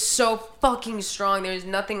 Because it was so fucking strong. There's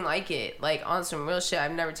nothing like it. Like, on some real shit,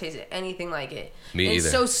 I've never tasted anything like it. Me either.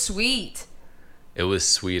 It's so sweet. It was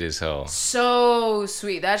sweet as hell. So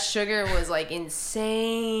sweet. That sugar was like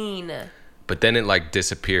insane. But then it like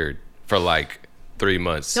disappeared for like 3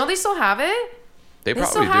 months. Don't they still have it? They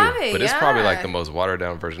probably do. But it's probably like the most watered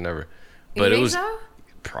down version ever. But you think so?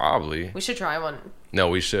 Probably. We should try one. No,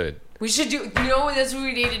 we should. We should do. You know what? That's what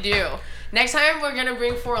we need to do. Next time we're gonna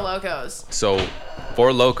bring Four Lokos. So,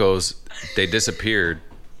 Four Lokos, they disappeared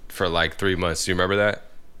for like 3 months. Do you remember that?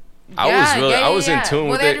 I was in tune with it.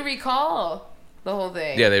 Well, they had to recall the whole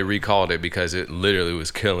thing. Yeah, they recalled it because it literally was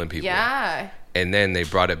killing people. Yeah. And then they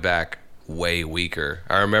brought it back way weaker.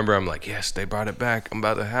 I remember I'm like, yes, they brought it back. I'm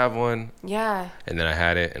about to have one. Yeah. And then I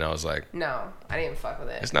had it and I was like, no, I didn't fuck with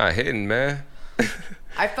it. It's not hitting, man.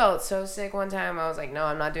 I felt so sick one time. I was like, no,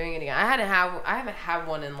 I'm not doing it again. I haven't had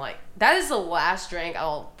one in like, that is the last drink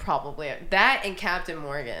I'll probably have. That and Captain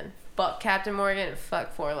Morgan. Fuck Captain Morgan and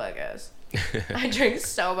fuck Four Lokos. I drank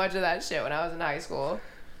so much of that shit when I was in high school.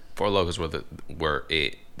 Four Lokos were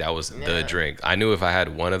it. That was the drink. I knew if I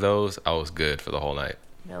had one of those, I was good for the whole night.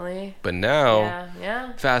 Really? But now,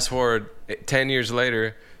 fast forward 10 years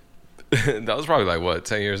later, that was probably like what,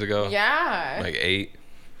 10 years ago? Yeah. Like 8.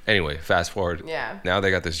 Anyway, fast forward. Yeah. Now they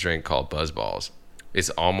got this drink called Buzz Balls. It's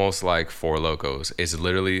almost like Four Lokos. It's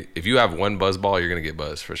literally, if you have one Buzz Ball, you're gonna get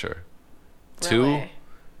buzzed for sure. Really?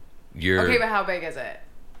 2, you're okay, but how big is it?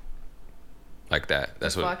 Like that.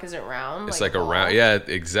 That's the what. Fuck, is it round? It's like a round. Yeah,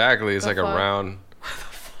 exactly. It's like a round.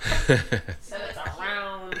 So it's a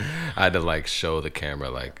round. I had to like show the camera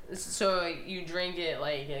like. So you drink it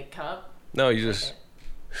like a cup? No, you just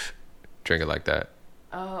drink it like that.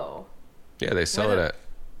 Oh. Yeah, they sell it at.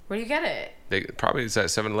 Where do you get it? They probably it's at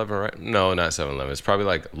 7-Eleven, right? No, not 7-Eleven. It's probably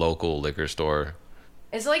like local liquor store.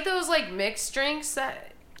 It's like those like mixed drinks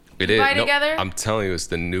that It you is. buy No, together. I'm telling you, it's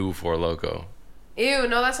the new Four Loko. Ew,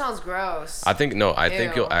 no, that sounds gross. I think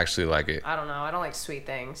you'll actually like it. I don't know. I don't like sweet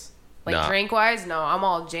things. Like Nah. drink wise, no. I'm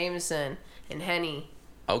all Jameson and Henny.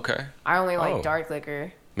 Okay. I only like dark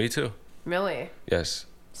liquor. Me too. Really? Yes.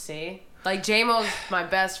 See? Like J-Mo's my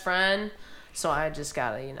best friend, so I just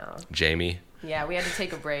gotta, Jamie. Yeah, we had to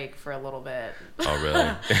take a break for a little bit. Oh,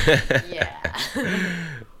 really? Yeah.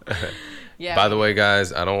 Yeah. By the way,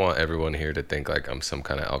 guys, I don't want everyone here to think like I'm some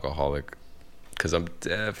kind of alcoholic, because I'm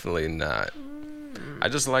definitely not. I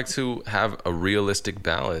just like to have a realistic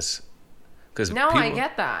balance. Because I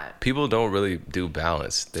get that. People don't really do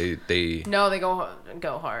balance. They No, they go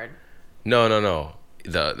hard. No.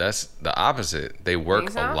 That's the opposite. They work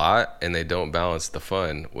so? a lot and they don't balance the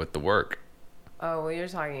fun with the work. Oh, well, you're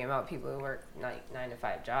talking about people who work 9 to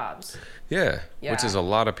 5 jobs. Yeah, which is a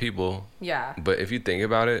lot of people. Yeah. But if you think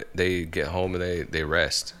about it, they get home and they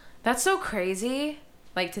rest. That's so crazy,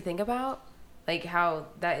 like, to think about, like, how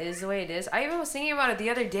that is the way it is. I even was thinking about it the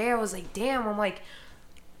other day. I was like, damn, I'm like,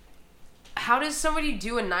 how does somebody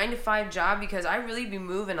do a 9 to 5 job? Because I really be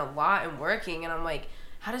moving a lot and working, and I'm like,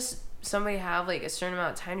 how does somebody have, like, a certain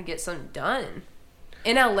amount of time to get something done?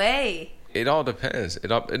 In LA. It all depends.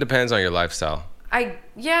 It depends on your lifestyle. I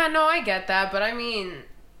get that, but I mean,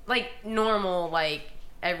 like, normal, like,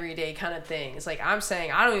 everyday kind of things. Like, I'm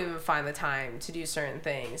saying I don't even find the time to do certain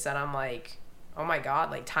things that I'm like, oh my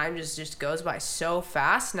god, like, time just goes by so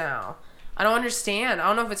fast now. I don't understand. I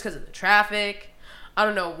don't know if it's because of the traffic. I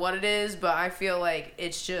don't know what it is, but I feel like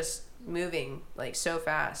it's just moving, like, so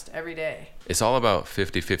fast every day. It's all about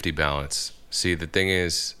 50-50 balance. See, the thing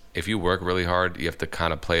is, if you work really hard, you have to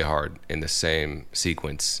kind of play hard in the same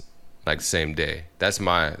sequence, like the same day. That's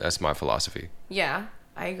my philosophy. Yeah,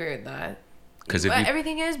 I agree with that. Because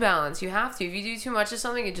everything is balanced. You have to. If you do too much of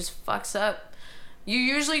something, it just fucks up. You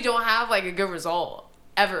usually don't have like a good result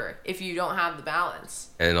ever if you don't have the balance.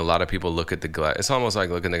 And a lot of people look at the glass. It's almost like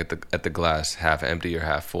looking at the glass half empty or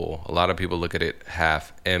half full. A lot of people look at it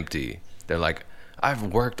half empty. They're like, I've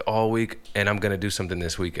worked all week and I'm gonna do something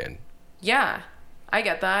this weekend. Yeah, I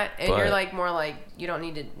get that. And you're like more like, you don't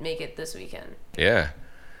need to make it this weekend. Yeah,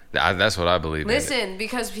 that's what I believe. Listen,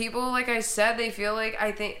 because people, like I said, they feel like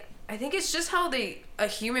I think it's just how a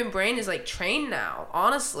human brain is like trained now.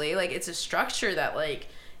 Honestly, like it's a structure that like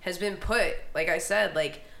has been put. Like I said,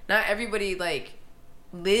 like not everybody like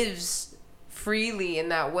lives freely in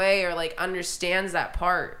that way or like understands that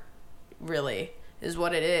part. Really, is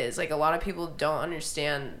what it is. Like a lot of people don't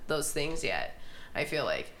understand those things yet. I feel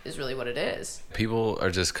like is really what it is. People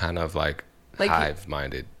are just kind of like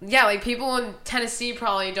hive-minded. Yeah, like people in Tennessee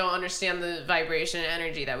probably don't understand the vibration and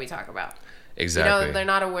energy that we talk about. Exactly. They're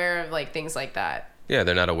not aware of like things like that. Yeah,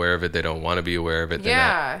 they're not aware of it. They don't want to be aware of it.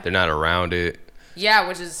 They're not around it. Yeah,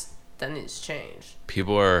 which is then it's changed.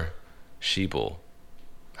 People are sheeple.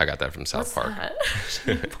 I got that from South Park.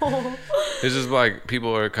 Sheeple. It's just like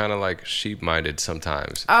people are kind of like sheep-minded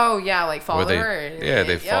sometimes. Oh yeah, like follow the word.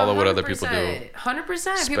 They follow what other people do.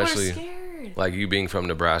 100%. People are scared. Like you being from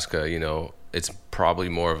Nebraska, it's probably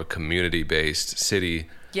more of a community-based city.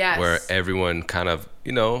 Yes. Where everyone kind of,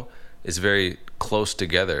 is very close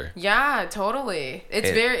together. Yeah, totally.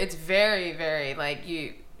 It's very, very like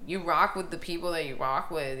you rock with the people that you rock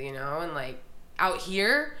with, and like out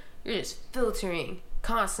here you're just filtering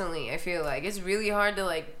constantly. I feel like it's really hard to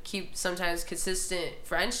like keep sometimes consistent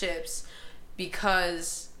friendships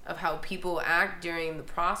because of how people act during the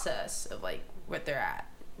process of like what they're at.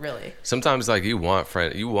 Really. Sometimes like you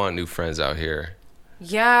want new friends out here.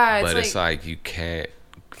 Yeah, but it's like you can't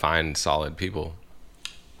find solid people.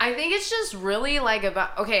 I think it's just really like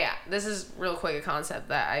about, okay, this is real quick a concept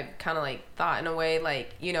that I've kind of like thought in a way,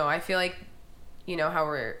 like, I feel like, how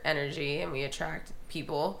we're energy and we attract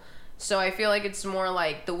people. So I feel like it's more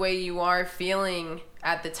like the way you are feeling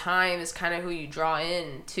at the time is kind of who you draw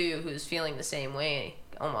in to, who's feeling the same way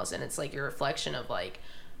almost. And it's like your reflection of like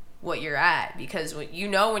what you're at, because when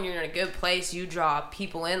you're in a good place, you draw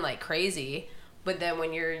people in like crazy. But then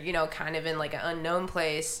when you're, kind of in like an unknown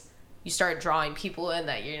place, you start drawing people in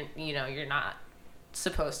that you're not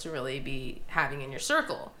supposed to really be having in your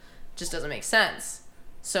circle. It just doesn't make sense.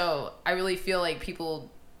 So I really feel like people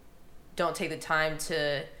don't take the time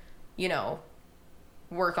to,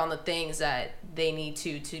 work on the things that they need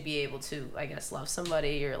to be able to, I guess, love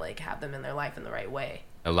somebody or like have them in their life in the right way.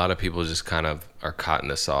 A lot of people just kind of are caught in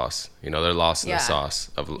the sauce. You know, they're lost in the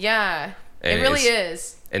sauce of. Yeah, it really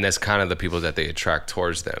is. And that's kind of the people that they attract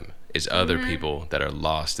towards them is other people that are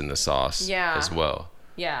lost in the sauce as well.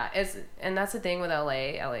 Yeah, and that's the thing with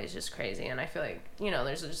LA. LA is just crazy, and I feel like, you know,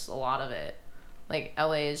 there's just a lot of it. Like,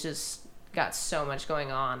 LA is just got so much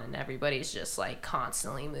going on, and everybody's just like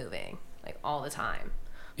constantly moving, like all the time.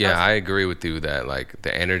 Yeah, I agree with you that like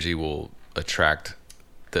the energy will attract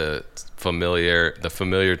the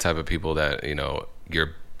familiar type of people that, you know,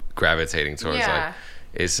 you're gravitating towards. Yeah.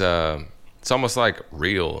 Like it's almost like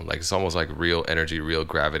real. Like it's almost like real energy, real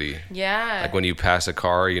gravity. Yeah. Like when you pass a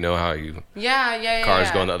car, you know how you cars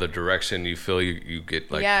go in the other direction, you feel you get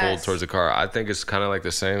like pulled towards the car. I think it's kind of like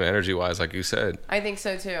the same energy wise, like you said. I think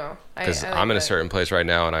so too. Because I'm in a certain place right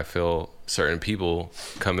now and I feel certain people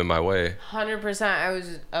come in my way. 100%.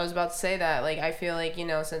 I was about to say that. Like, I feel like, you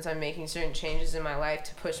know, since I'm making certain changes in my life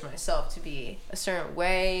to push myself to be a certain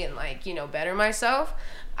way and, like, you know, better myself,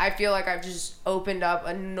 I feel like I've just opened up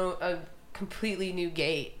a completely new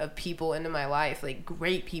gate of people into my life. Like,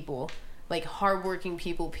 great people, like hardworking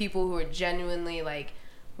people who are genuinely like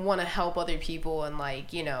want to help other people and,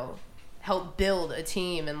 like, you know, help build a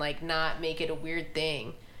team and like not make it a weird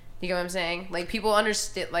thing. You know what I'm saying? Like, people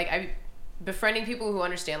understand, like, I'm befriending people who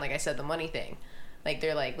understand, like I said, the money thing. Like,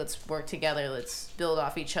 they're like, let's work together, let's build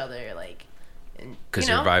off each other, like, because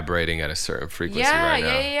you're vibrating at a certain frequency right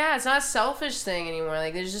now. Yeah. It's not a selfish thing anymore.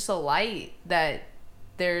 Like, there's just a light that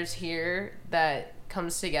there's here that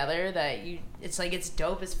comes together that it's like, it's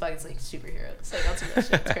dope as fuck. It's like superheroes. It's like, that's some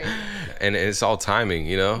shit. It's crazy. And it's all timing,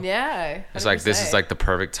 you know? Yeah. 100%. It's like, this is like the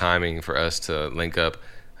perfect timing for us to link up.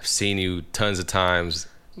 I've seen you tons of times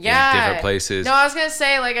in different places. No, I was going to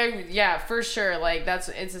say, like, for sure. Like,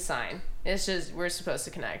 it's a sign. It's just, we're supposed to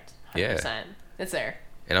connect. 100%. Yeah. It's there.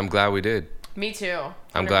 And I'm glad we did. Me too. 100%.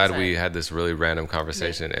 I'm glad we had this really random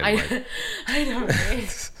conversation. And I know,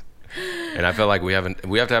 right? And I feel like we have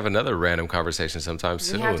to have another random conversation sometime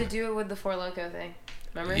soon. We have to do it with the Four Loko thing.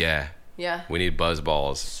 Remember? Yeah. Yeah. We need buzz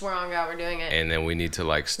balls. Swear on God, we're doing it. And then we need to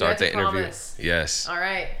like start the interview. Promise. Yes. All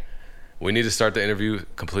right. We need to start the interview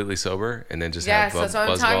completely sober and then just have buzz balls.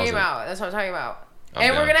 That's what I'm talking about. That's what I'm talking about.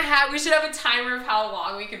 And we should have a timer of how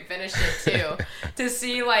long we can finish it too, to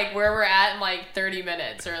see like where we're at in like 30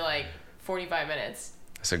 minutes or like 45 minutes.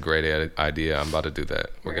 That's a great idea. I'm about to do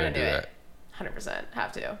that. We're gonna do that. 100%.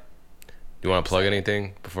 Have to. Do you want to plug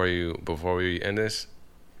anything before we end this?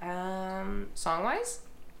 Song wise?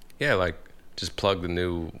 Yeah, like just plug the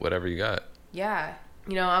new whatever you got. Yeah.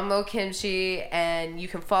 You know, I'm Mo Kimchi, and you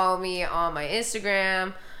can follow me on my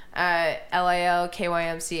Instagram at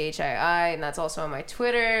LILKYMCHII, and that's also on my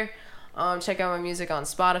Twitter. Check out my music on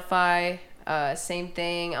Spotify. Same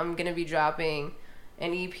thing. I'm gonna be dropping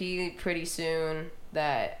an EP pretty soon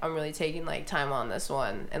that I'm really taking like time on this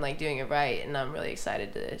one and like doing it right, and I'm really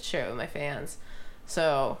excited to share it with my fans.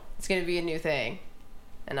 So it's gonna be a new thing,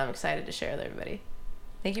 and I'm excited to share it with everybody.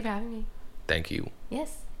 Thank you for having me. Thank you.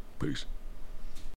 Yes. Peace.